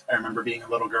dinosaurs. I remember being a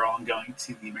little girl and going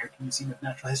to the American Museum of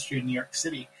Natural History in New York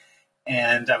City,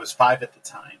 and I was 5 at the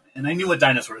time. And I knew what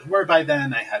dinosaurs were by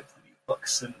then. I had plenty of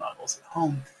books and novels at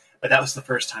home, but that was the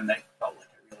first time that I felt like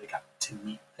I really got to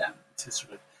meet them, to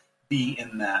sort of be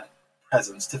in that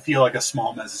presence, to feel like a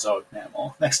small Mesozoic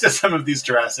mammal next to some of these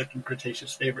Jurassic and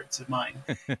Cretaceous favorites of mine.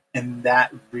 And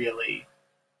that really,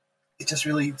 it just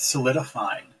really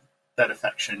solidified that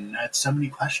affection. I had so many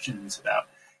questions about,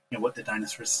 what the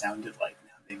dinosaurs sounded like and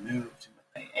how they moved and what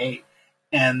they ate.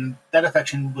 And that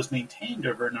affection was maintained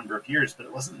over a number of years, but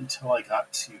it wasn't until I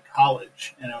got to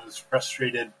college and I was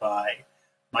frustrated by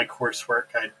my coursework.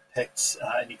 I picked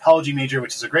an ecology major,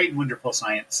 which is a great and wonderful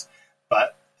science,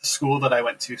 but the school that I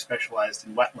went to specialized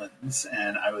in wetlands,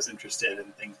 and I was interested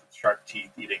in things with shark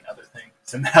teeth eating other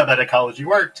things and how that ecology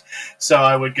worked. So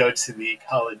I would go to the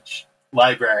college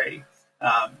library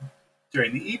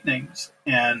during the evenings,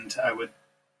 and I would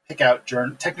pick out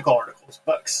technical articles,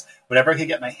 books, whatever I could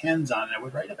get my hands on, and I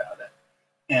would write about it.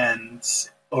 And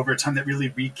over time, that really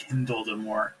rekindled a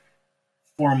more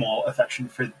formal affection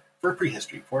for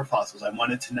prehistory, for fossils. I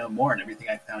wanted to know more, and everything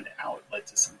I found out led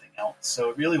to something else. So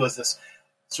it really was this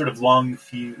sort of long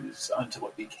fuse onto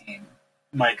what became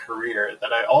my career,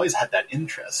 that I always had that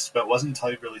interest, but it wasn't until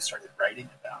I really started writing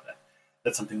about it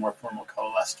that something more formal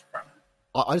coalesced from it.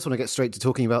 I just want to get straight to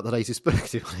talking about the latest book,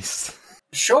 to be honest.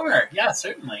 Sure, yeah,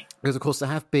 certainly. Because, of course, there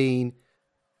have been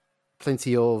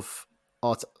plenty of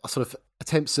sort of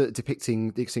attempts at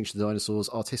depicting the extinction of dinosaurs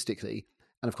artistically.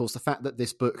 And, of course, the fact that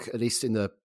this book, at least in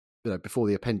the before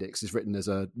the appendix, is written as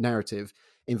a narrative,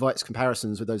 invites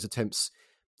comparisons with those attempts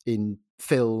in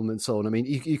film and so on. I mean,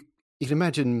 you can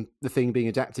imagine the thing being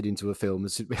adapted into a film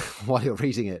while you're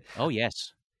reading it. Oh,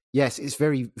 yes. Yes, it's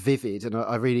very vivid, and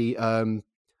I really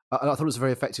I thought it was a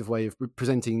very effective way of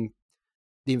presenting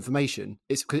the information.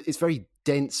 It's very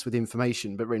dense with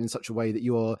information, but written in such a way that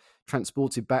you are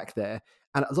transported back there.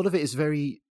 And a lot of it is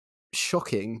very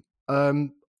shocking.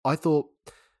 I thought,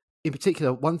 in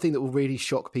particular, one thing that will really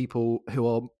shock people who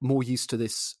are more used to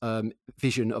this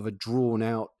vision of a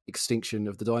drawn-out extinction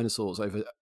of the dinosaurs over,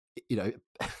 a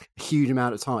huge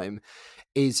amount of time,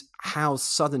 is how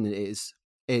sudden it is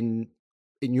in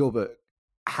your book,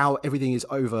 how everything is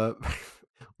over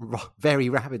very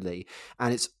rapidly.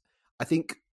 And I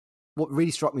think what really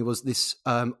struck me was this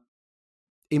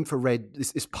infrared,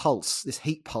 this pulse, this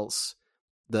heat pulse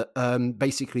that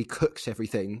basically cooked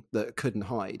everything that couldn't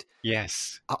hide.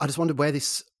 Yes. I just wondered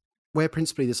where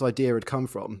principally this idea had come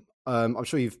from. I'm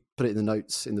sure you've put it in the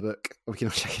notes in the book. We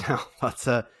can check it out.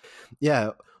 But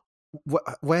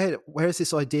where is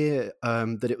this idea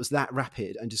that it was that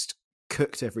rapid and just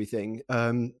cooked everything?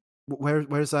 Where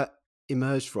has that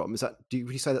emerged from? Would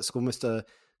you say that's almost a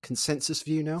consensus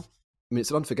view now? I mean, it's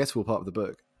an unforgettable part of the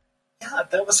book. Yeah,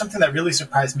 that was something that really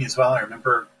surprised me as well. I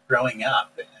remember growing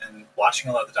up and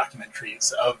watching a lot of the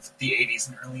documentaries of the 80s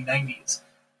and early 90s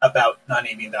about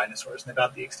non-avian dinosaurs and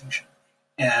about the extinction.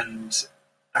 And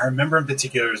I remember in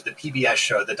particular the PBS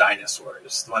show The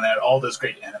Dinosaurs, the one that had all those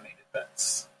great animated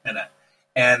bits in it.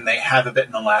 And they have a bit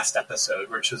in the last episode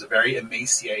where it shows a very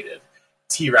emaciated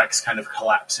T-Rex kind of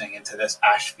collapsing into this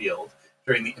ash field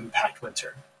during the impact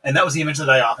winter. And that was the image that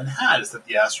I often had, is that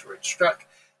the asteroid struck.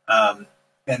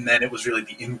 And then it was really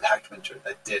the impact winter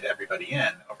that did everybody in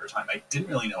over time. I didn't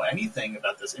really know anything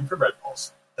about this infrared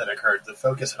pulse that occurred. The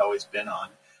focus had always been on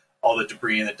all the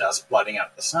debris and the dust blotting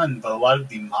out the sun, but a lot of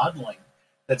the modeling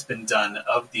that's been done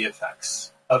of the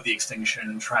effects of the extinction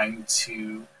and trying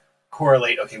to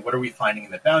correlate, okay, what are we finding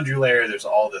in the boundary layer? There's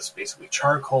all this basically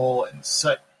charcoal and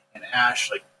soot and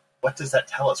ash. Like, what does that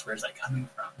tell us? Where's that coming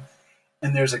from?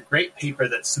 And there's a great paper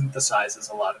that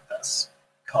synthesizes a lot of this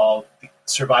called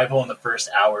Survival in the First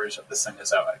Hours of the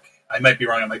Cenozoic. I might be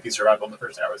wrong. It might be Survival in the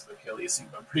First Hours of the Paleocene,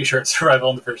 but I'm pretty sure it's Survival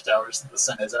in the First Hours of the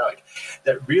Cenozoic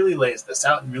that really lays this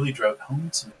out and really drove home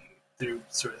to me through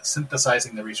sort of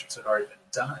synthesizing the research that had already been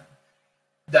done,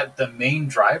 that the main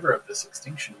driver of this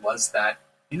extinction was that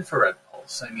infrared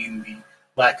pulse. I mean, the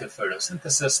lack of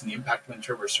photosynthesis and the impact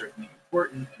winter were certainly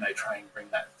important, and I try and bring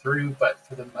that through. But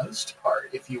for the most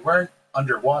part, if you weren't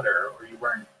underwater or you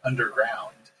weren't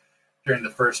underground during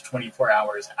the first 24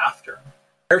 hours after,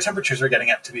 air temperatures are getting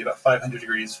up to be about 500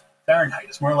 degrees Fahrenheit.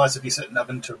 It's more or less if you set an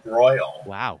oven to broil.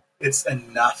 Wow. It's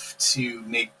enough to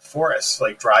make forests,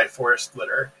 like dry forest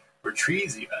litter, or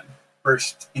trees even,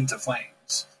 burst into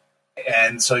flames.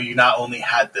 And so you not only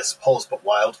had this pulse, but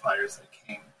wildfires that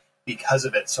came because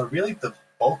of it. So really the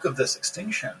bulk of this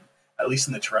extinction, at least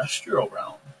in the terrestrial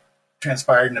realm,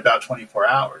 transpired in about 24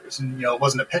 hours. And, you know, it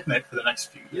wasn't a picnic for the next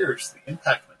few years, the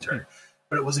impact winter,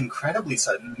 but it was incredibly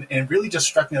sudden. And it really just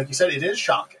struck me, like you said, it is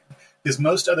shocking. Because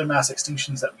most other mass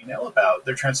extinctions that we know about,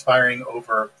 they're transpiring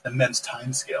over immense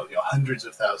time scale, you know, hundreds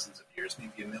of thousands of years,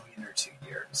 maybe 1 million or 2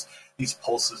 years. These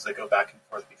pulses that go back and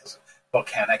forth because of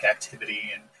volcanic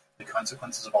activity and the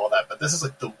consequences of all that. But this is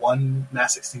like the one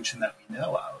mass extinction that we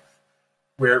know of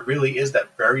where it really is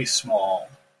that very small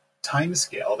time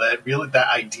scale, that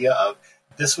idea of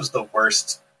this was the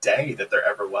worst day that there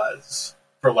ever was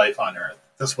for life on Earth.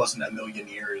 This wasn't 1 million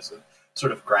years of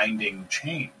sort of grinding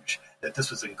change, that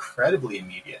this was incredibly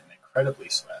immediate and incredibly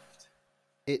swift.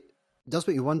 It does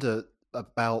make you wonder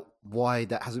about why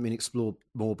that hasn't been explored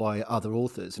more by other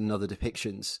authors and other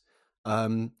depictions.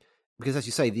 Because as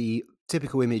you say, the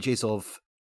typical image is of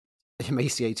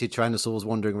emaciated tyrannosaurs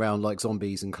wandering around like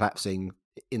zombies and collapsing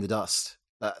in the dust.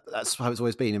 That's how it's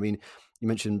always been. I mean, you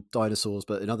mentioned dinosaurs,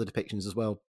 but in other depictions as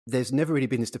well, there's never really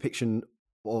been this depiction,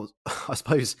 or I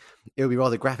suppose it would be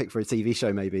rather graphic for a TV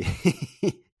show, maybe,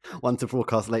 one to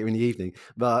broadcast later in the evening.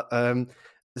 But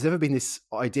there's never been this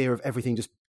idea of everything just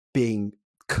being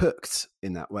cooked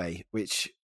in that way, which,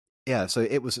 yeah, so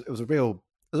it was a real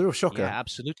shocker. Yeah,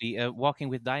 absolutely. Walking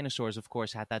with Dinosaurs, of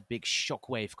course, had that big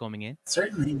shockwave coming in.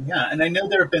 Certainly, yeah. And I know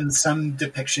there have been some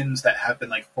depictions that have been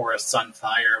like forests on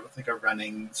fire with like a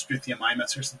running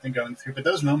Struthiomimus or something going through, but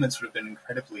those moments would have been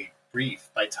incredibly brief.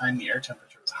 By the time the air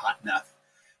temperature was hot enough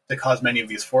to cause many of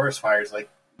these forest fires, like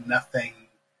nothing,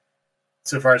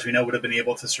 so far as we know, would have been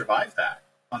able to survive that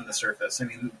on the surface. I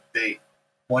mean,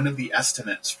 one of the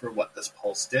estimates for what this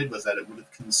pulse did was that it would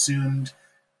have consumed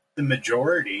the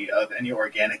majority of any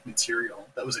organic material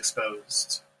that was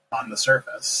exposed on the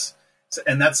surface. So,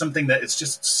 and that's something that it's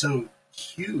just so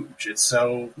huge. It's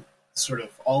so sort of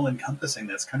all-encompassing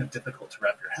that it's kind of difficult to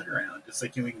wrap your head around. It's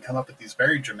like you can come up with these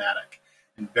very dramatic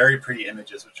and very pretty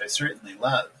images, which I certainly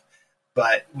love.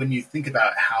 But when you think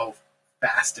about how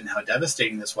fast and how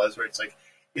devastating this was, where it's like,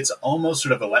 it's almost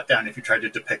sort of a letdown if you tried to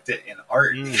depict it in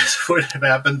art, because it would have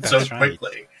happened so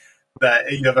quickly that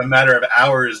you have a matter of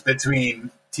hours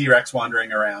between T-Rex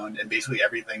wandering around and basically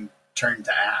everything turned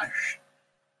to ash.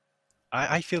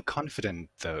 I feel confident,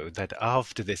 though, that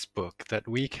after this book that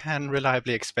we can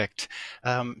reliably expect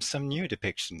some new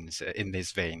depictions in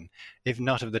this vein. If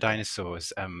not of the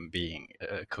dinosaurs being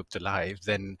cooked alive,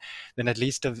 then at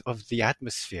least of the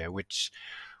atmosphere, which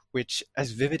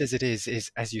as vivid as it is,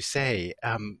 as you say,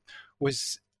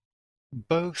 was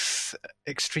both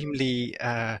extremely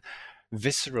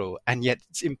visceral, and yet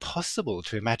it's impossible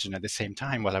to imagine at the same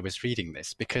time while I was reading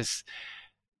this, because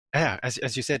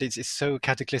as you said, it's so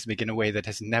cataclysmic in a way that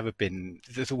has never been,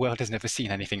 the world has never seen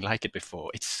anything like it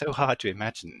before. It's so hard to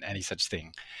imagine any such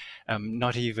thing.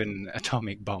 Not even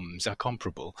atomic bombs are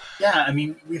comparable. Yeah, I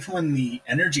mean, even when the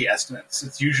energy estimates,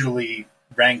 it's usually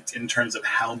ranked in terms of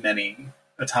how many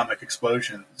atomic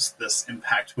explosions this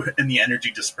impact would, and the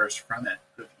energy dispersed from it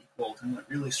would have equaled. And what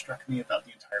really struck me about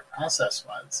the entire process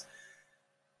was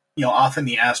often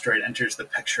the asteroid enters the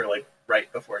picture like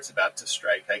right before it's about to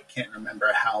strike. I can't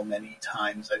remember how many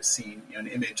times I've seen an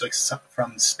image like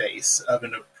from space of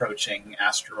an approaching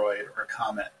asteroid or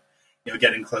comet,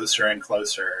 getting closer and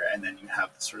closer, and then you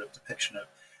have the sort of depiction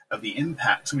of the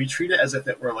impact. So we treat it as if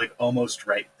it were like almost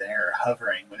right there,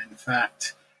 hovering, when in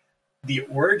fact the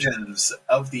origins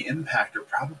of the impact are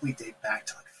probably date back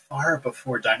to like far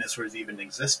before dinosaurs even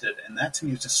existed, and that to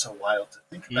me is just so wild to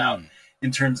think about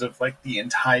in terms of like the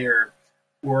entire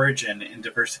origin and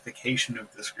diversification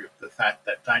of this group. The fact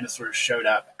that dinosaurs showed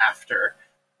up after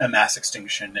a mass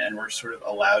extinction and were sort of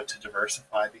allowed to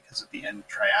diversify because of the end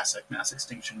Triassic mass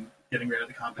extinction, getting rid of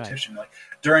the competition. Right. Like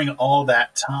during all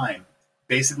that time,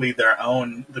 basically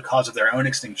the cause of their own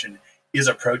extinction is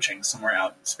approaching somewhere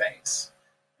out in space,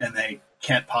 and they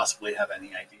can't possibly have any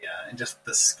idea. And just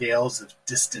the scales of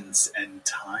distance and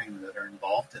time that are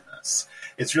involved in this,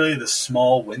 it's really the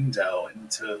small window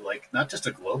into like not just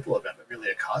a global event, but really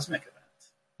a cosmic event.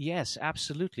 Yes,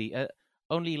 absolutely.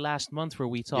 Only last month were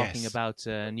we talking about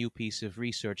a new piece of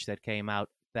research that came out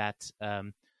that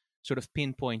sort of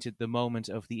pinpointed the moment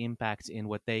of the impact in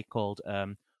what they called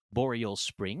boreal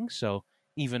spring. So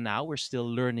even now we're still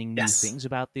learning new things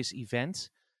about this event.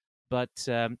 But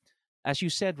as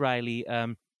you said, Riley,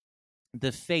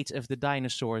 the fate of the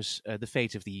dinosaurs, the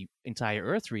fate of the entire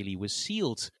Earth really was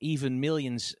sealed even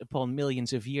millions upon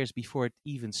millions of years before it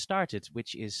even started,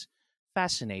 which is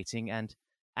fascinating and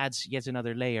adds yet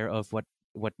another layer of what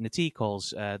Nati calls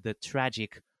the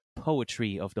tragic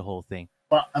poetry of the whole thing.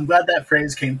 Well, I'm glad that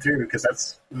phrase came through because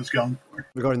that's what I was going for.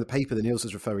 Regarding the paper that Niels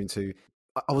was referring to,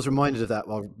 I was reminded of that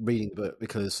while reading the book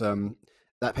because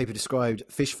that paper described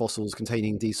fish fossils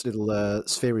containing these little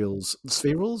spherules,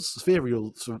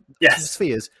 yes,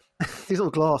 spheres, these little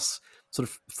glass sort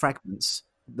of fragments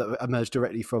that emerged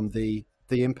directly from the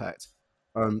impact.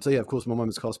 So yeah, of course, my mind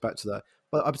was cast back to that.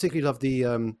 But I particularly love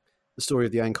the story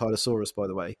of the Ankylosaurus. By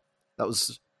the way, that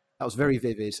was very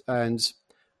vivid, and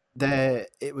there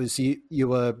it was. You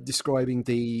were describing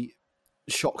the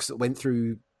shocks that went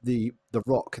through the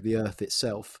rock, the Earth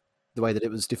itself, the way that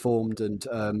it was deformed and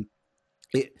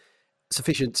it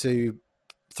sufficient to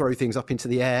throw things up into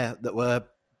the air that were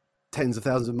tens of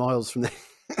thousands of miles from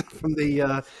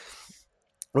the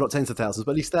well, not tens of thousands,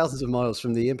 but at least thousands of miles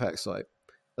from the impact site.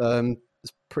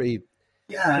 It's pretty.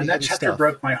 Yeah, and that chapter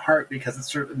broke my heart because it's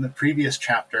sort of in the previous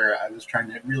chapter I was trying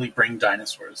to really bring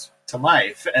dinosaurs to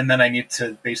life, and then I need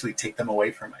to basically take them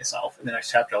away from myself. In the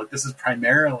next chapter, like this is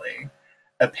primarily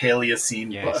a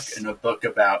Paleocene book and a book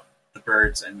about the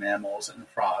birds and mammals and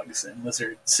frogs and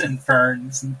lizards and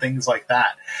ferns and things like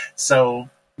that. So,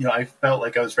 I felt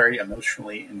like I was very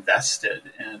emotionally invested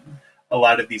in a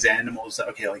lot of these animals that,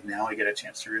 okay, like now I get a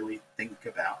chance to really think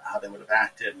about how they would have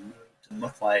acted and moved and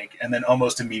looked like, and then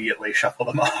almost immediately shuffle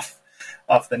them off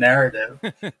the narrative.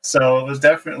 So it was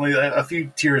definitely a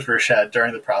few tears were shed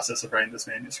during the process of writing this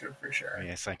manuscript for sure. Oh,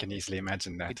 yes, I can easily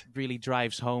imagine that. It really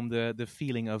drives home the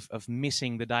feeling of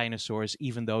missing the dinosaurs,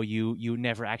 even though you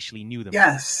never actually knew them.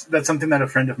 Yes, that's something that a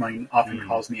friend of mine often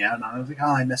calls me out on. I was like,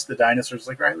 oh, I miss the dinosaurs.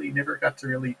 Like, Riley, you never got to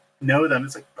really know them.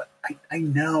 It's like, but I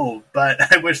know, but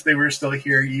I wish they were still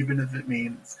here, even if it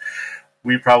means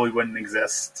we probably wouldn't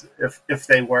exist if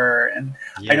they were. And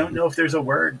I don't know if there's a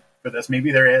word for this.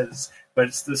 Maybe there is, but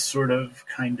it's this sort of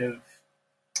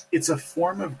it's a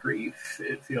form of grief.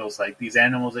 It feels like these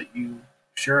animals that you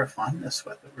share a fondness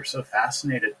with, that we're so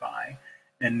fascinated by,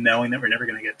 and knowing that we're never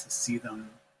going to get to see them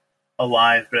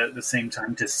alive, but at the same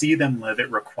time, to see them live,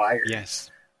 it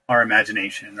requires our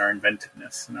imagination, our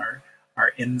inventiveness, and our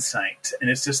insight. And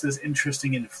it's just this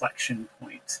interesting inflection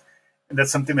point. And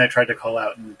that's something that I tried to call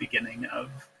out in the beginning of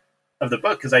the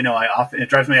book, because I know it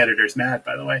drives my editors mad,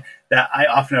 by the way, that I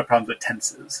often have problems with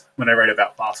tenses when I write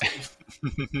about fossils.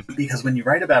 Because when you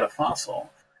write about a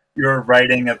fossil, you're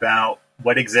writing about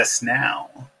what exists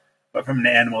now, but from an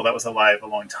animal that was alive a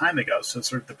long time ago. So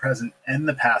sort of the present and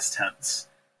the past tense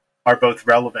are both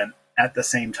relevant at the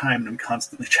same time. And I'm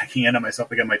constantly checking in on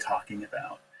myself. Like, am I talking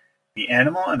about the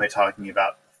animal? Am I talking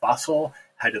about the fossil?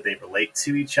 How do they relate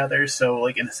to each other? So,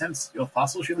 like, in a sense,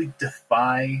 fossils really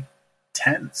defy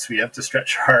tense. We have to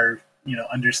stretch our,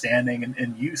 understanding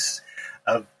and use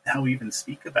of how we even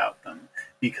speak about them,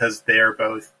 because they're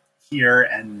both here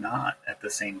and not at the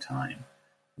same time.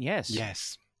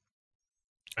 Yes.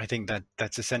 I think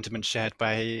that's a sentiment shared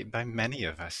by many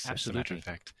of us. Absolutely. As a matter of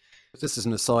fact. Just as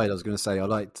an aside, I was going to say I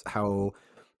liked how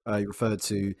you referred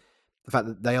to the fact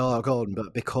that they are gone,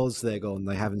 but because they're gone,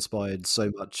 they have inspired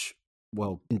so much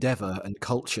endeavor and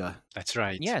culture. That's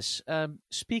right. Yes.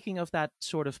 Speaking of that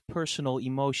sort of personal,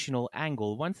 emotional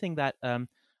angle, one thing that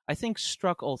I think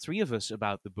struck all three of us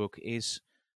about the book is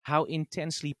how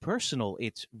intensely personal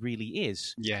it really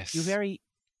is. Yes. You very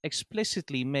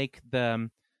explicitly make the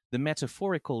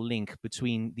metaphorical link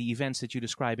between the events that you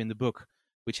describe in the book,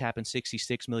 which happened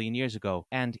 66 million years ago,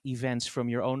 and events from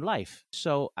your own life.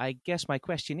 So I guess my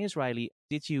question is, Riley,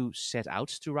 did you set out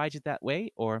to write it that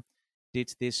way, or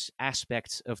did this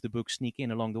aspect of the book sneak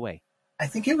in along the way? I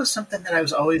think it was something that I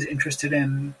was always interested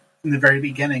in from the very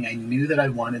beginning. I knew that I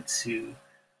wanted to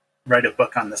write a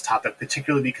book on this topic,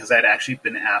 particularly because I'd actually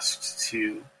been asked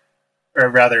to, or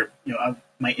rather,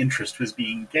 my interest was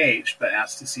being gauged, but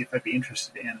asked to see if I'd be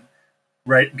interested in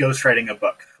ghostwriting a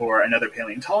book for another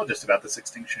paleontologist about this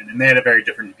extinction. And they had a very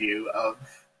different view of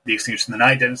the extinction than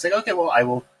I did. And it's like, okay, well, I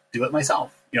will do it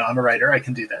myself. I'm a writer, I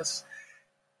can do this.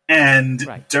 And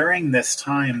during this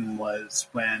time was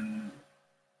when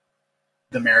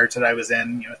the marriage that I was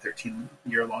in, a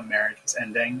 13-year-long marriage, was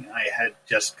ending. I had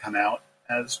just come out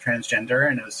as transgender,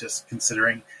 and I was just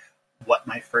considering what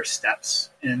my first steps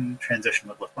in transition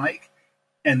would look like.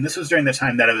 And this was during the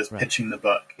time that I was pitching the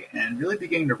book and really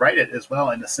beginning to write it as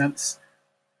well. In a sense,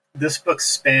 this book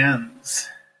spans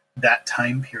that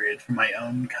time period for my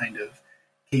own kind of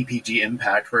KPG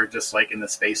impact, where just like in the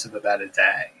space of about a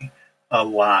day, a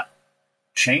lot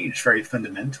changed very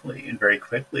fundamentally and very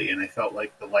quickly. And I felt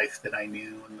like the life that I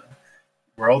knew and the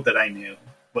world that I knew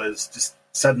was just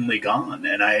suddenly gone.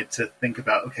 And I had to think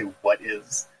about, okay,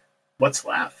 what's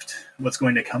left? What's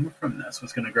going to come from this?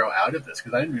 What's going to grow out of this?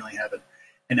 Because I didn't really have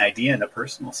an idea in a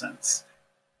personal sense,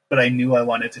 but I knew I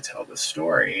wanted to tell this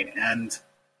story. And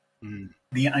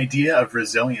the idea of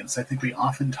resilience, I think we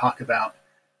often talk about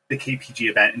the KPG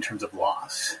event in terms of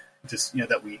loss, just,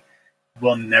 that we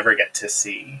will never get to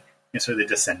see, sort of the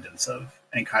descendants of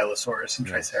Ankylosaurus and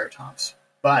Triceratops.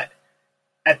 But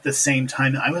at the same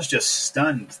time, I was just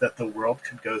stunned that the world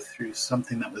could go through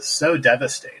something that was so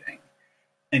devastating.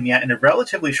 And yet in a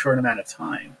relatively short amount of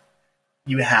time,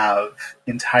 you have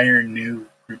entire new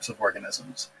groups of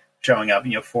organisms showing up.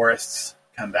 Forests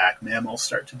come back, mammals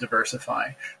start to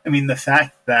diversify. I mean, the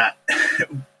fact that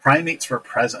primates were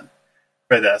present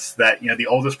for this, that, the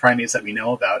oldest primates that we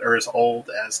know about are as old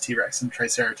as T-Rex and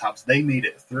Triceratops, they made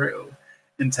it through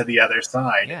into the other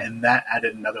side. Yeah. And that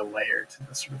added another layer to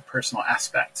the sort of personal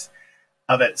aspect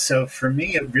of it. So for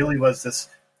me, it really was this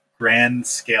grand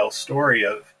scale story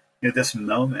of, this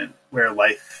moment where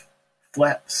life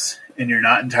flips and you're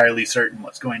not entirely certain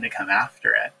what's going to come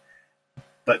after it,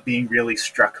 but being really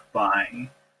struck by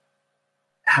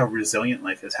how resilient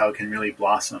life is, how it can really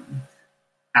blossom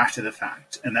after the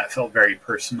fact. And that felt very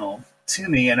personal to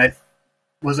me. And I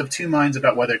was of two minds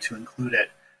about whether to include it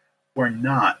or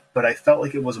not, but I felt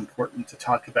like it was important to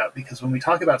talk about, because when we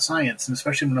talk about science, and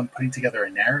especially when I'm putting together a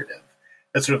narrative,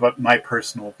 that's sort of my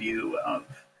personal view of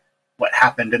what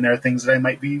happened, and there are things that I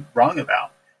might be wrong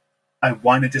about. I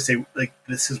wanted to say, like,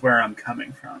 this is where I'm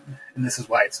coming from, and this is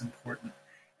why it's important.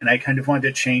 And I kind of wanted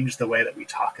to change the way that we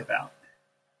talk about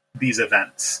these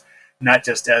events, not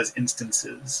just as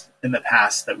instances in the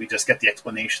past that we just get the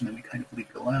explanation and we kind of leave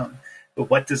it alone, but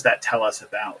what does that tell us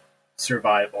about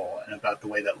survival and about the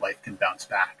way that life can bounce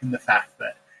back, and the fact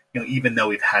that, even though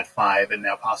we've had 5 and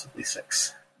now possibly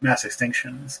 6 mass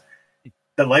extinctions,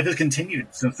 that life has continued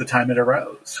since the time it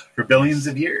arose for billions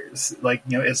of years. Like,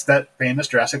 it's that famous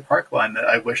Jurassic Park line that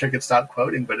I wish I could stop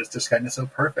quoting, but it's just kind of so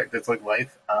perfect. It's like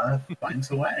life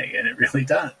finds a way, and it really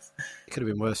does. It could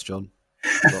have been worse, John.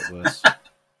 A lot worse.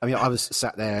 I mean, I was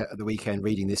sat there at the weekend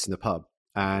reading this in the pub,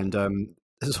 and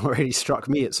this already struck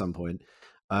me at some point,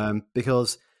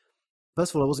 because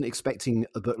first of all, I wasn't expecting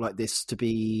a book like this to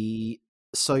be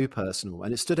so personal,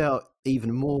 and it stood out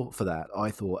even more for that,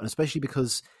 I thought, and especially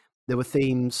because there were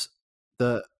themes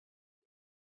that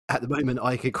at the moment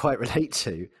I could quite relate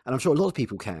to, and I'm sure a lot of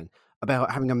people can,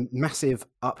 about having a massive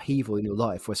upheaval in your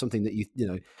life where something that you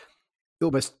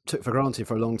almost took for granted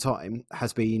for a long time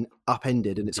has been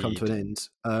upended and it's come to an end.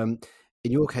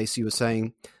 In your case, you were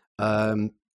saying,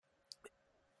 just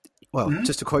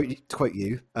to quote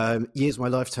you, years of my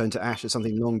life turned to ash as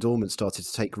something long dormant started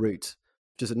to take root,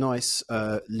 which is a nice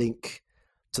link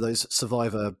to those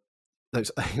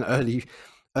those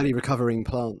early recovering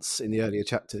plants in the earlier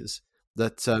chapters.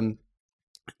 That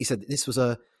he said this was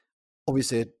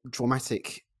obviously a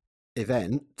dramatic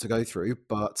event to go through,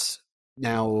 but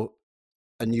now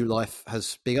a new life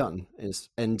has begun,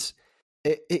 and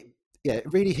it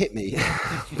really hit me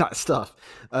that stuff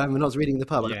when I was reading the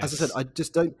pub. Yes. As I said,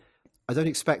 I don't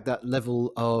expect that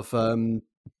level of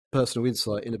personal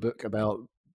insight in a book about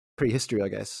prehistory, I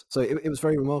guess. So it was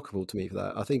very remarkable to me for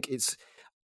that.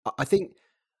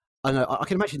 I know I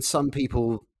can imagine some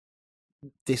people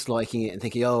disliking it and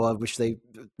thinking, "Oh, I wish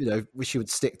wish you would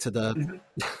stick to the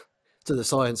to the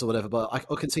science or whatever, but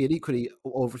I can see it equally,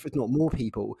 or if not more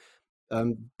people,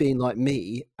 being like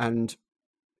me and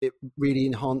it really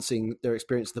enhancing their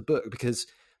experience of the book, because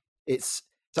it's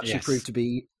actually proved to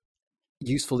be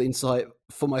useful insight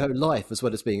for my own life, as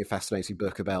well as being a fascinating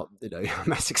book about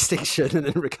mass extinction and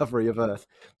then recovery of Earth.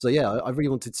 So yeah, I really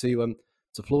wanted to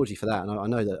applaud you for that, and I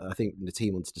know that I think the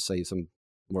team wanted to say some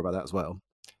more about that as well.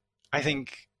 I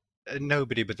think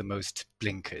nobody but the most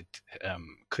blinkered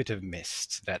could have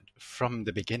missed that from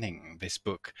the beginning. This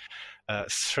book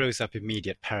throws up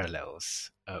immediate parallels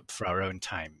for our own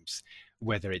times,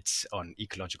 whether it's on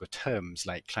ecological terms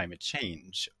like climate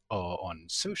change or on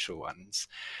social ones.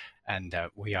 And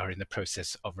we are in the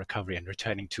process of recovery and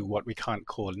returning to what we can't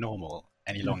call normal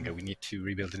any longer. We need to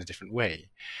rebuild in a different way.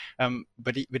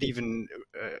 But even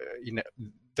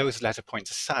those latter points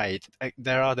aside,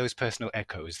 there are those personal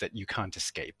echoes that you can't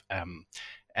escape.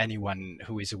 Anyone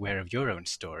who is aware of your own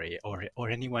story, or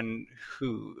anyone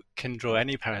who can draw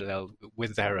any parallel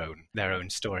with their own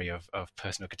story of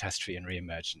personal catastrophe and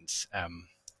reemergence.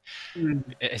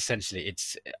 Essentially,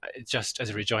 it's just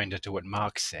as a rejoinder to what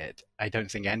Mark said. I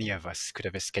don't think any of us could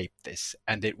have escaped this,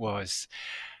 and it was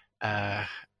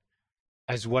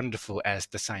as wonderful as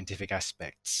the scientific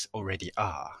aspects already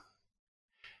are.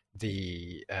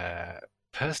 The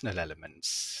personal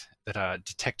elements that are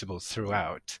detectable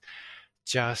throughout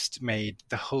just made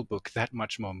the whole book that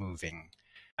much more moving.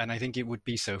 And I think it would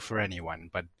be so for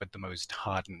anyone, but the most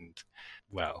hardened,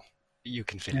 well, you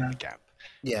can fill in the gap.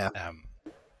 Yeah.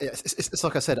 It's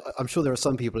like I said, I'm sure there are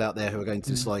some people out there who are going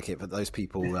to dislike it, but those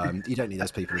people, you don't need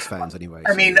those people as fans anyway.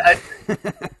 I mean,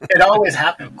 it always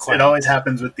happens. It always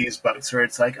happens with these books where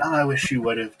it's like, oh, I wish you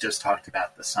would have just talked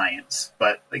about the science.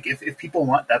 But like, if people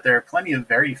want that, there are plenty of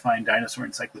very fine dinosaur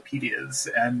encyclopedias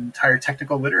and entire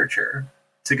technical literature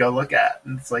to go look at.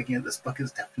 And it's like, this book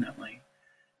is definitely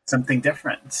something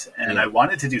different. And I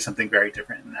wanted to do something very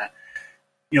different in that.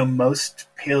 Most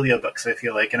paleo books, I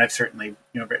feel like, and I've certainly,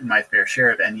 written my fair share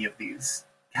of any of these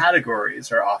categories,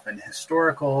 are often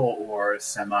historical or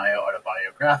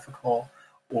semi-autobiographical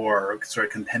or sort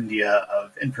of compendia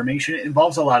of information. It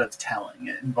involves a lot of telling.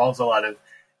 It involves a lot of,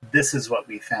 this is what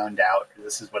we found out, or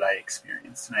this is what I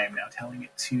experienced, and I am now telling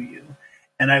it to you.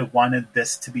 And I wanted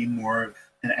this to be more of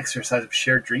an exercise of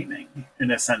shared dreaming,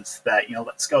 in a sense that,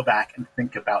 let's go back and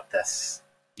think about this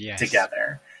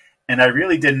together. And I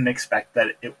really didn't expect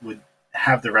that it would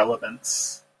have the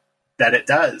relevance that it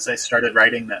does. I started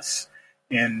writing this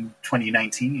in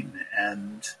 2019,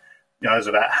 and I was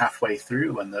about halfway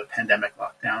through when the pandemic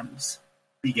lockdowns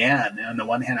began. And on the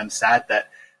one hand, I'm sad that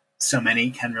so many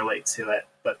can relate to it,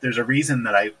 but there's a reason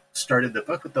that I started the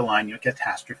book with the line,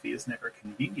 catastrophe is never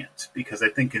convenient, because I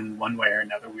think in one way or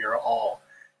another, we are all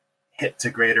hit to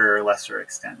greater or lesser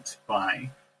extent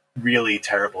by really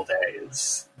terrible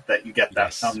days that you get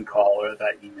that phone call or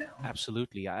that email.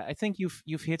 Absolutely. I think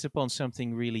you've hit upon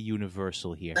something really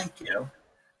universal here. Thank you.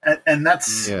 And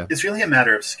that's, it's really a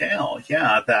matter of scale.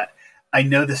 Yeah, that I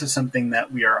know this is something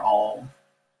that we are all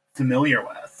familiar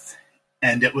with.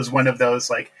 And it was one of those,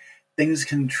 like, things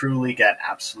can truly get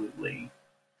absolutely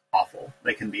awful.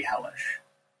 They can be hellish.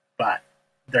 But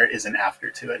there is an after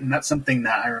to it. And that's something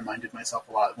that I reminded myself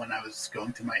a lot when I was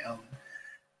going through my own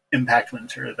impact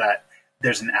winter, that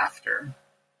there's an after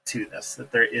to this,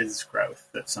 that there is growth,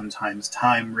 that sometimes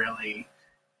time really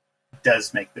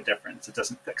does make the difference. It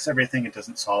doesn't fix everything, it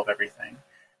doesn't solve everything.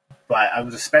 But I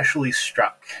was especially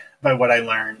struck by what I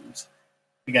learned,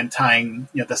 again, tying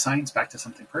the science back to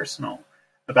something personal,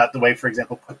 about the way, for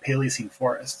example, Paleocene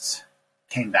forests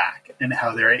came back and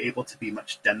how they're able to be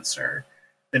much denser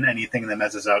than anything in the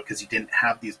Mesozoic, because you didn't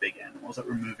have these big animals that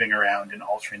were moving around and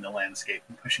altering the landscape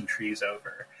and pushing trees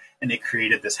over. And it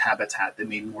created this habitat that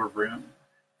made more room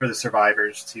for the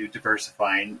survivors to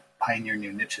diversify and pioneer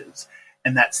new niches.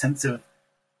 And that sense of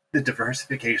the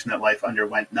diversification that life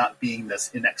underwent not being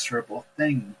this inexorable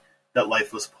thing that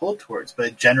life was pulled towards, but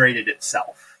it generated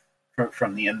itself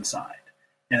from the inside.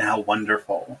 And how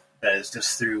wonderful that is,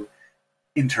 just through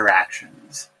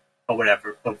interactions of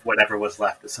whatever was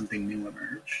left, as something new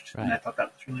emerged. Right. And I thought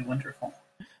that was really wonderful.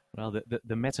 Well,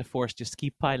 the metaphors just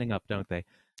keep piling up, don't they?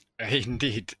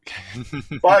 Indeed.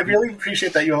 Well, I really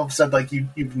appreciate that you all said, like,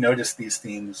 you've noticed these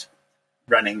themes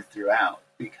running throughout,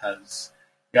 because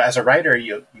as a writer,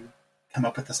 you come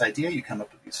up with this idea, you come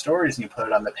up with these stories, and you put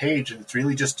it on the page, and it's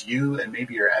really just you and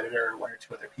maybe your editor or one or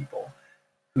two other people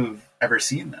who've ever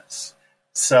seen this.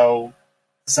 So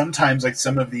sometimes, like,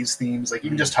 some of these themes, like,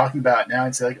 even just talking about it now,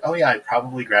 I'd say, like, oh yeah, I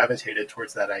probably gravitated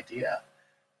towards that idea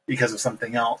because of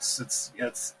something else.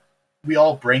 It's we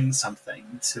all bring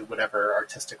something to whatever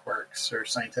artistic works or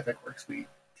scientific works we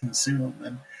consume.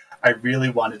 And I really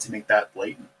wanted to make that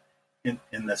blatant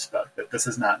in this book, that this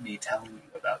is not me telling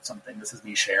you about something, this is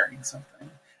me sharing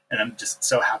something. And I'm just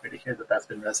so happy to hear that that's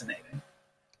been resonating.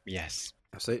 Yes.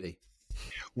 Absolutely.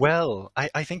 Well,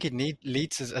 I think it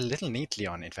leads us a little neatly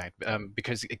on, in fact,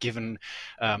 because given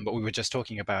what we were just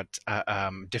talking about,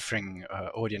 differing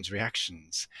audience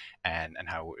reactions and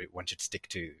how one should stick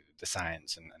to the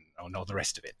science and all the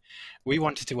rest of it, we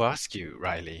wanted to ask you,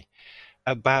 Riley,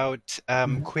 about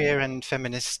queer and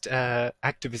feminist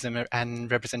activism and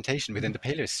representation within the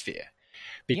paleosphere,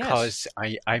 because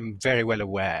I'm very well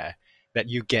aware that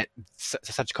you get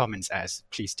such comments as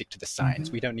 "please stick to the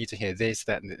science." We don't need to hear this,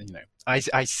 that, you know.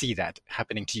 I see that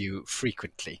happening to you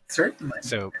frequently. Certainly.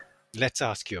 So let's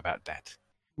ask you about that.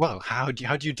 Well, how do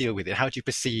you deal with it? How do you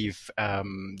perceive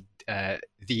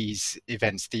these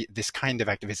events, this kind of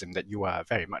activism that you are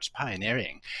very much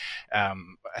pioneering,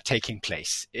 taking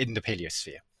place in the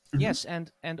paleosphere? Yes,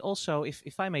 and also,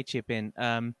 if I may chip in,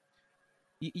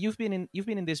 you've been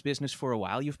in this business for a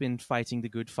while. You've been fighting the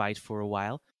good fight for a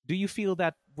while. Do you feel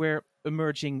that we're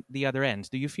emerging the other end?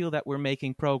 Do you feel that we're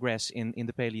making progress in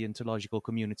the paleontological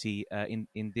community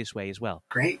in this way as well?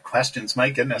 Great questions.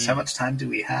 My goodness, how much time do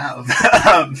we have?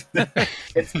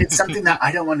 It's something that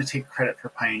I don't want to take credit for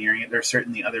pioneering it. There are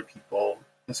certainly other people,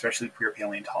 especially queer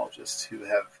paleontologists, who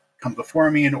have come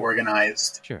before me and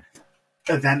organized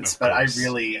events. But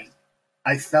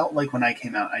I felt like when I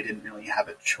came out, I didn't really have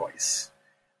a choice,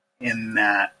 in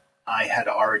that I had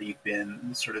already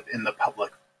been sort of in the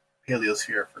public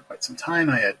paleosphere for quite some time.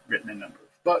 I had written a number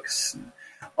of books and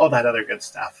all that other good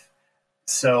stuff.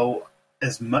 So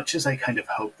as much as I kind of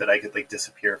hoped that I could like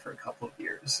disappear for a couple of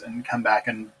years and come back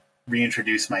and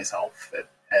reintroduce myself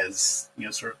as, you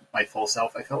know, sort of my full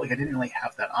self, I felt like I didn't really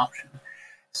have that option.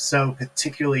 So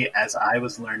particularly as I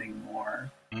was learning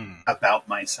more about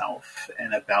myself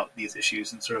and about these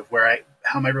issues and sort of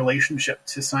how my relationship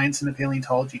to science and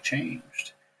paleontology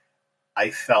changed,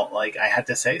 I felt like I had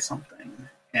to say something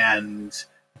and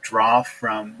draw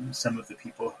from some of the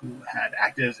people who had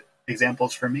active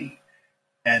examples for me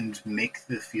and make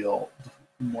the field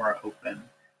more open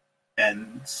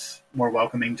and more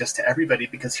welcoming just to everybody.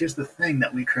 Because here's the thing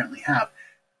that we currently have.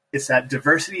 It's that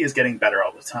diversity is getting better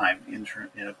all the time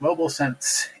in a global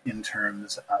sense, in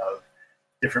terms of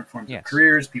different forms of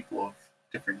careers, people of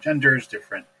different genders,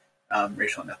 different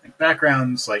racial and ethnic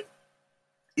backgrounds. Like,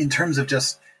 in terms of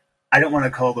just, I don't want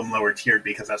to call them lower tiered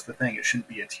because that's the thing, it shouldn't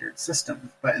be a tiered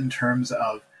system. But in terms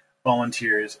of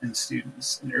volunteers and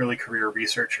students and early career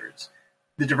researchers,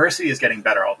 the diversity is getting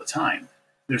better all the time.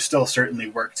 There's still certainly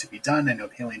work to be done. I know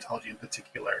paleontology in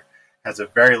particular has a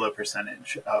very low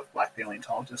percentage of Black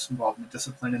paleontologists involved in the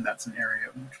discipline, and that's an area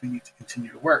in which we need to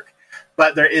continue to work.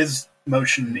 But there is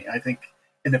motion, I think,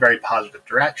 in a very positive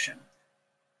direction.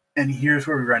 And here's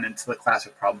where we run into the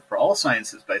classic problem for all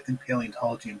sciences, but I think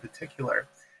paleontology in particular,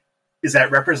 is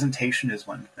that representation is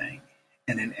one thing,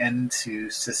 and an end to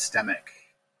systemic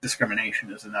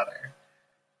discrimination is another.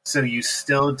 So you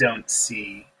still don't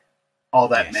see all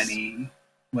that many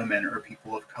women or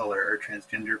people of color or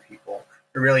transgender people,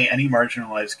 or really any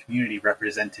marginalized community,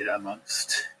 represented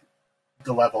amongst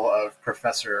the level of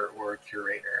professor or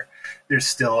curator. There's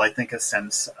still, I think, a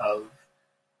sense of,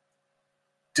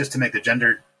 just to make the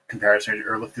gender comparison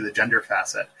or look through the gender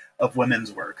facet of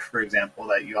women's work, for example,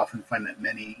 that you often find that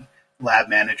many lab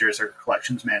managers or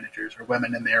collections managers are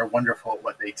women, and they are wonderful at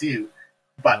what they do.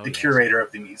 But the curator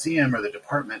of the museum or the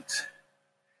department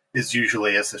is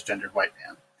usually a cisgendered white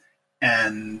man.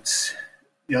 And,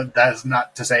 you know, that is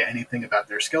not to say anything about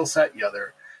their skill set. You know, there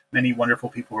are many wonderful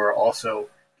people who are also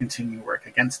continuing to work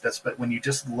against this. But when you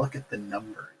just look at the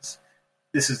numbers,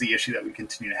 this is the issue that we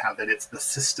continue to have, that it's the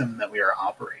system that we are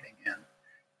operating in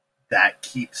that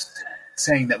keeps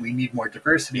saying that we need more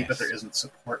diversity, but there isn't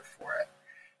support for it.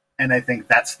 And I think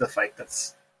that's the fight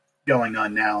that's going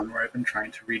on now, and where I've been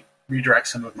trying to redirect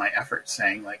some of my efforts,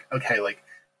 saying like, okay, like,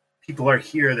 people are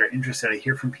here, they're interested. I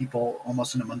hear from people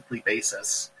almost on a monthly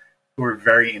basis who are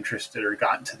very interested or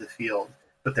got into the field,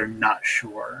 but they're not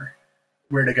sure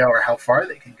where to go or how far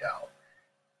they can go.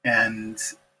 And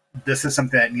this is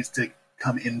something that needs to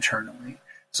come internally.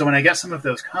 So when I get some of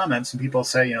those comments and people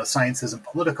say, you know, science isn't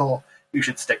political, you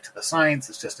should stick to the science,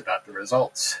 it's just about the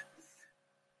results,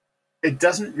 it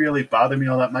doesn't really bother me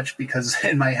all that much, because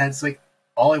in my head, it's like,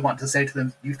 all I want to say to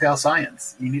them, you fail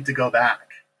science. You need to go back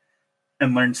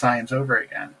and learn science over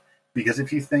again. Because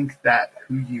if you think that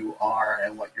who you are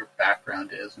and what your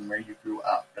background is and where you grew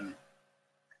up and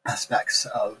aspects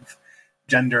of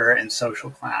gender and social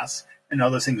class and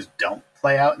all those things don't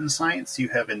play out in science, you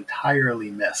have entirely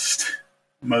missed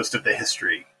most of the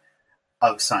history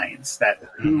of science, that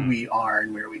who we are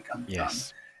and where we come from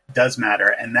does matter,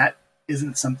 and that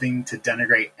isn't something to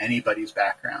denigrate anybody's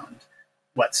background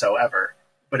whatsoever,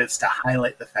 but it's to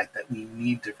highlight the fact that we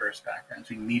need diverse backgrounds,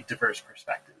 we need diverse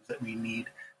perspectives, that we need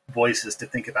voices to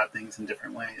think about things in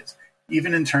different ways.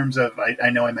 Even in terms of, I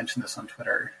know I mentioned this on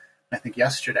Twitter, I think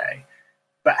yesterday,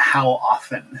 but how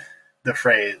often the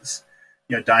phrase,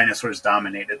 dinosaurs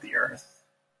dominated the earth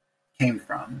came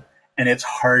from. And it's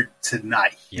hard to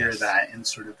not hear that in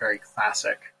sort of very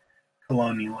classic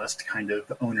colonialist kind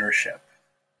of ownership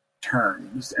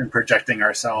terms and projecting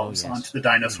ourselves onto the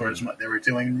dinosaurs and what they were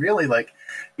doing. And really,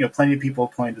 plenty of people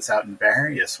point this out in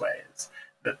various ways,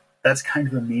 but that's kind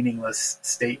of a meaningless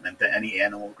statement that any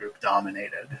animal group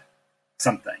dominated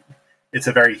something. It's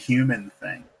a very human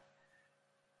thing.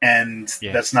 And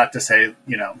that's not to say,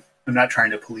 I'm not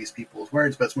trying to police people's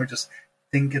words, but it's more just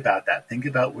think about that. Think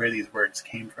about where these words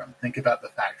came from. Think about the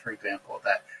fact, for example,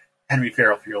 that Henry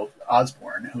Fairfield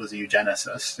Osborn, who was a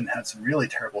eugenicist and had some really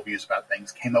terrible views about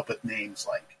things, came up with names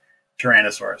like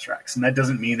Tyrannosaurus Rex. And that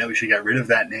doesn't mean that we should get rid of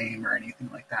that name or anything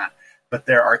like that. But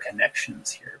there are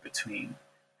connections here between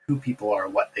who people are,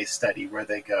 what they study, where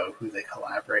they go, who they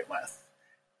collaborate with.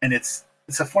 And it's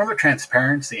a form of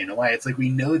transparency in a way. It's like we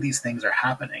know these things are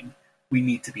happening. We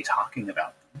need to be talking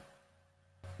about them.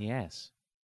 Yes.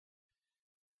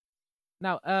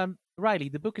 Now, Riley,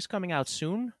 the book is coming out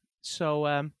soon.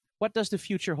 So what does the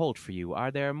future hold for you?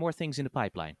 Are there more things in the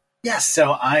pipeline? Yes.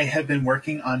 So I have been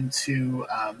working on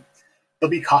there'll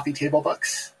be coffee table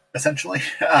books, essentially.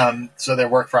 So they're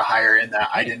work for hire in that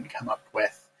I didn't come up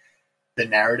with the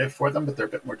narrative for them, but they're a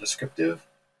bit more descriptive.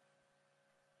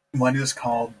 One is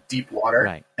called Deep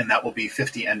Water, and that will be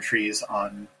 50 entries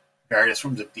on various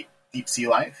forms of deep sea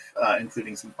life,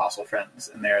 including some fossil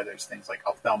friends. And there's things like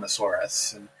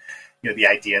Ophthalmosaurus and the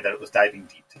idea that it was diving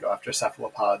deep to go after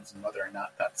cephalopods and whether or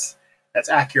not that's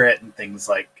accurate, and things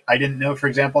like I didn't know, for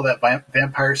example, that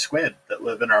vampire squid that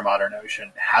live in our modern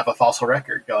ocean have a fossil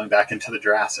record going back into the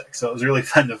Jurassic. So it was really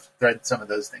fun to thread some of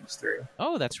those things through.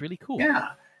 Oh, that's really cool. Yeah.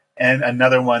 And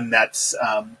another one that's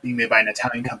being made by an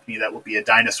Italian company that will be a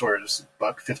dinosaurs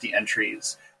book, 50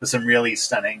 entries, with some really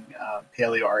stunning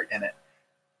paleo art in it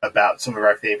about some of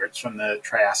our favorites from the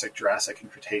Triassic, Jurassic,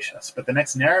 and Cretaceous. But the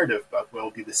next narrative book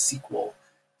will be the sequel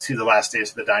to The Last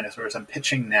Days of the Dinosaurs. I'm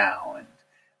pitching now, and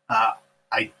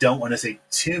I don't want to say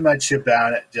too much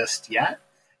about it just yet,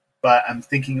 but I'm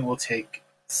thinking it will take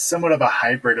somewhat of a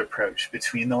hybrid approach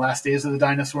between The Last Days of the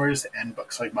Dinosaurs and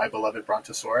books like My Beloved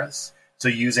Brontosaurus. So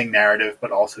using narrative,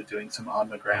 but also doing some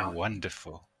on-the-ground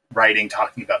wonderful writing,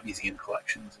 talking about museum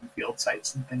collections and field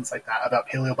sites and things like that, about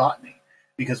paleobotany,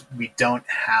 because we don't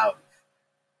have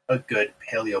a good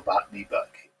paleobotany book.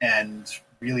 And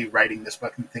really writing this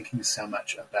book and thinking so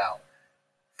much about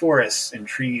forests and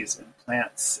trees and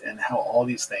plants and how all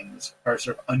these things are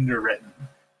sort of underwritten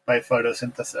by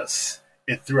photosynthesis.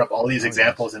 It threw up all these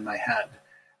examples in my head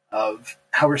of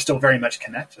how we're still very much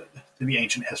connected to the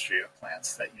ancient history of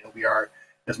plants, that we are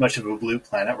as much of a blue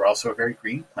planet, we're also a very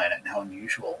green planet, and how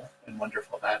unusual and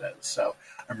wonderful that is. So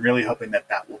I'm really hoping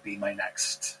that will be my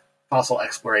next fossil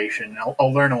exploration.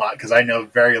 I'll learn a lot because I know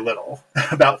very little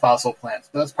about fossil plants,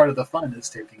 but that's part of the fun, is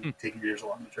taking readers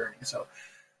along the journey. So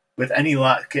with any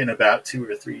luck, in about 2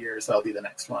 or 3 years, that'll be the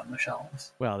next one on the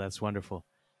shelves. Well, that's wonderful.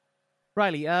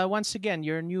 Riley, once again,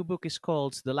 your new book is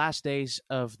called The Last Days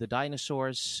of the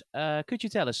Dinosaurs. Could you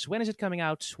tell us, when is it coming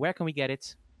out? Where can we get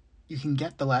it? You can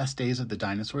get The Last Days of the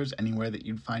Dinosaurs anywhere that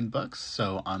you'd find books,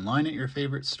 so online at your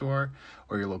favorite store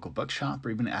or your local bookshop,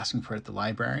 or even asking for it at the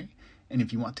library. And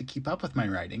if you want to keep up with my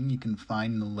writing, you can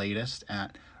find the latest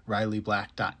at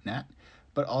RileyBlack.net,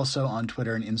 but also on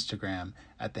Twitter and Instagram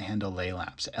at the handle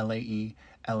Laelaps,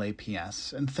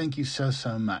 Laelaps. And thank you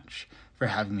so much for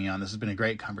having me on. This has been a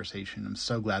great conversation. I'm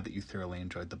so glad that you thoroughly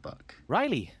enjoyed the book.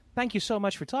 Riley, thank you so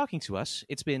much for talking to us.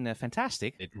 It's been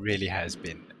fantastic. It really has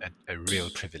been a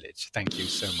real privilege. Thank you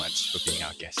so much for being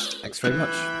our guest. Thanks very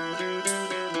much.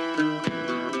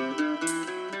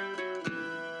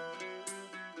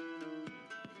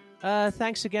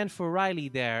 Thanks again for Riley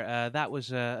there. That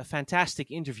was a fantastic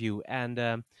interview.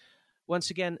 And once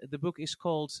again, the book is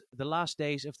called The Last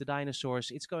Days of the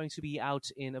Dinosaurs. It's going to be out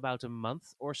in about a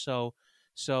month or so.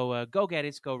 So go get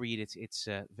it, go read it. It's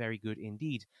very good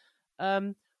indeed.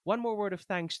 One more word of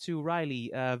thanks to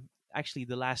Riley. Actually,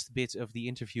 the last bit of the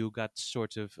interview got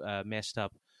sort of messed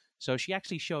up. So she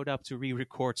actually showed up to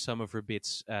re-record some of her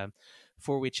bits,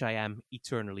 for which I am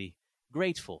eternally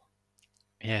grateful.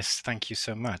 Yes, thank you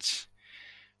so much.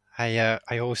 I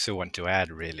also want to add,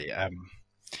 really,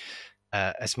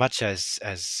 as much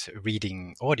as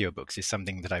reading audiobooks is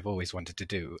something that I've always wanted to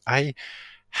do, I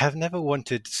have never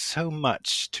wanted so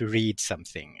much to read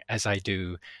something as I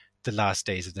do The Last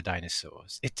Days of the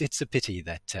Dinosaurs. It's a pity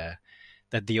that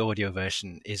that the audio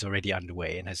version is already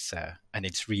underway and has and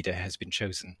its reader has been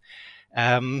chosen.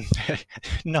 Not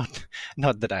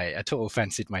that I at all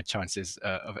fancied my chances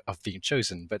of being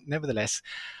chosen, but nevertheless,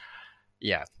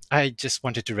 yeah, I just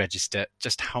wanted to register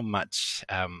just how much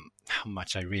I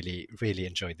really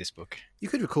enjoyed this book. You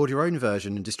could record your own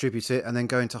version and distribute it, and then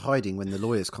go into hiding when the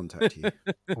lawyers contact you.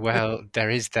 Well, there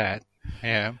is that.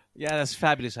 Yeah. Yeah, that's a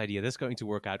fabulous idea. That's going to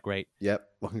work out great. Yep,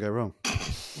 what can go wrong?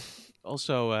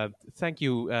 Also, thank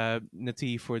you,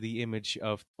 Nati, for the image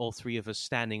of all three of us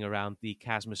standing around the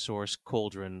Chasmosaurus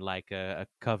cauldron like a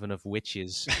coven of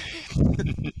witches.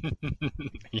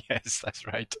 Yes, that's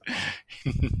right.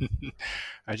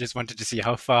 I just wanted to see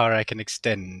how far I can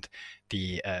extend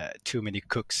the too many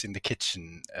cooks in the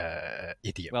kitchen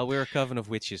idiom. Well, we're a coven of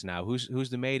witches now. Who's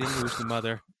the maiden? Who's the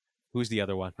mother? Who's the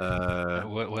other one?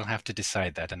 We'll have to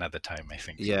decide that another time, I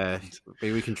think. Yeah,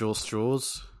 maybe we can draw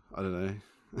straws. I don't know.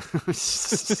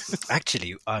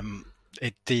 Actually, my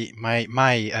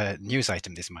news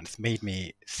item this month made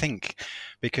me think,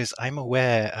 because I'm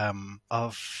aware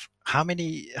of how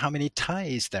many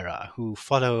Thais there are who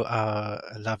follow our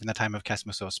Love in the Time of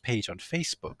Chasmosaurus page on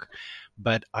Facebook,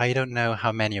 but I don't know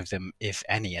how many of them, if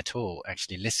any at all,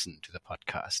 actually listen to the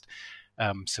podcast.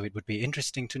 So it would be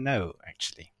interesting to know,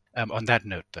 actually. On that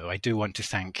note, though, I do want to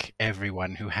thank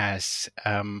everyone who has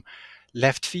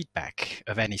left feedback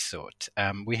of any sort.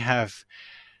 We have,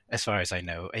 as far as I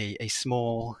know, a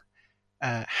small,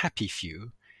 happy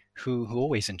few who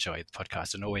always enjoy the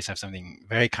podcast and always have something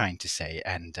very kind to say.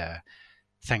 And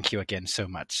thank you again so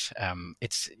much.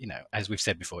 It's, as we've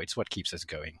said before, it's what keeps us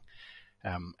going.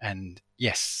 And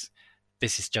yes,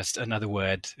 this is just another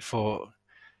word for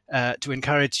to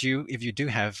encourage you, if you do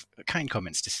have kind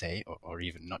comments to say, or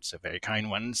even not so very kind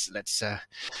ones. Let's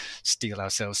steel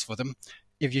ourselves for them.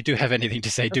 If you do have anything to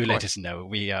say, do let us know.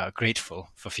 We are grateful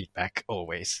for feedback,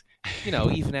 always.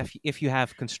 Even if you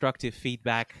have constructive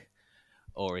feedback,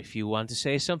 or if you want to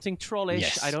say something trollish,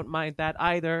 Yes. I don't mind that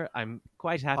either. I'm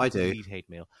quite happy to read hate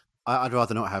mail. I'd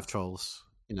rather not have trolls,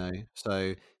 So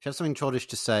if you have something trollish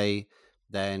to say,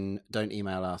 then don't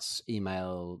email us.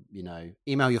 Email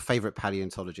your favorite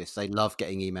paleontologists. They love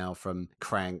getting email from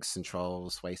cranks and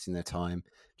trolls wasting their time.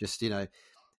 Just,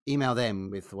 email them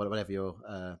with whatever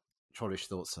your trollish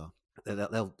thoughts are.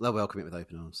 They'll welcome it with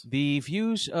open arms. The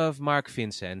views of Mark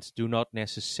Vincent do not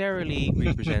necessarily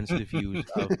represent the views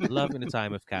of Love in the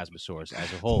Time of Chasmosaurus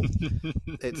as a whole.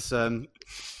 It's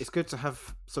good to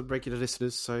have some regular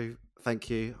listeners, so thank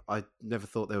you. I never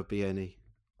thought there would be any.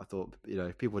 I thought,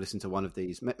 people would listen to one of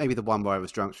these, maybe the one where I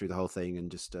was drunk through the whole thing and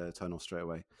just turn off straight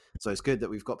away. So it's good that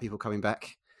we've got people coming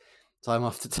back time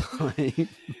after time.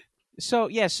 So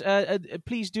yes,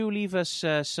 please do leave us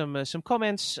some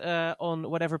comments on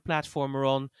whatever platform we're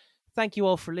on. Thank you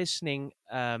all for listening.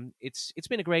 It's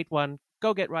been a great one.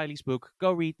 Go get Riley's book.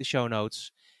 Go read the show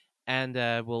notes. And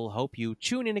we'll hope you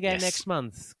tune in again next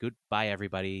month. Goodbye,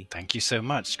 everybody. Thank you so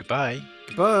much. Goodbye.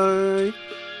 Goodbye.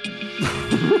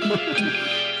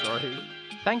 Sorry.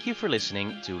 Thank you for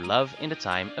listening to Love in the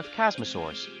Time of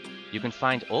Chasmosaurus. You can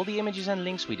find all the images and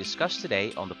links we discussed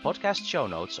today on the podcast show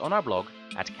notes on our blog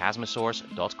at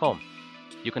chasmosaurus.com.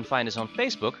 You can find us on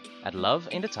Facebook at Love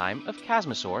in the Time of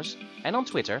Chasmosaurus and on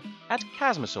Twitter at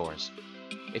Chasmosaurus.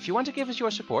 If you want to give us your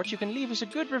support, you can leave us a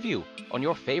good review on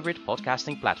your favorite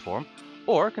podcasting platform,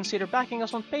 or consider backing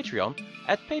us on Patreon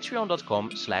at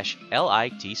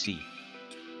patreon.com/LITC.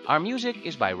 Our music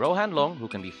is by Rohan Long, who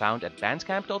can be found at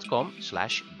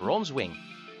bandcamp.com/bronzewing.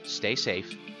 Stay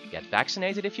safe, get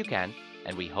vaccinated if you can,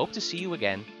 and we hope to see you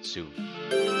again soon.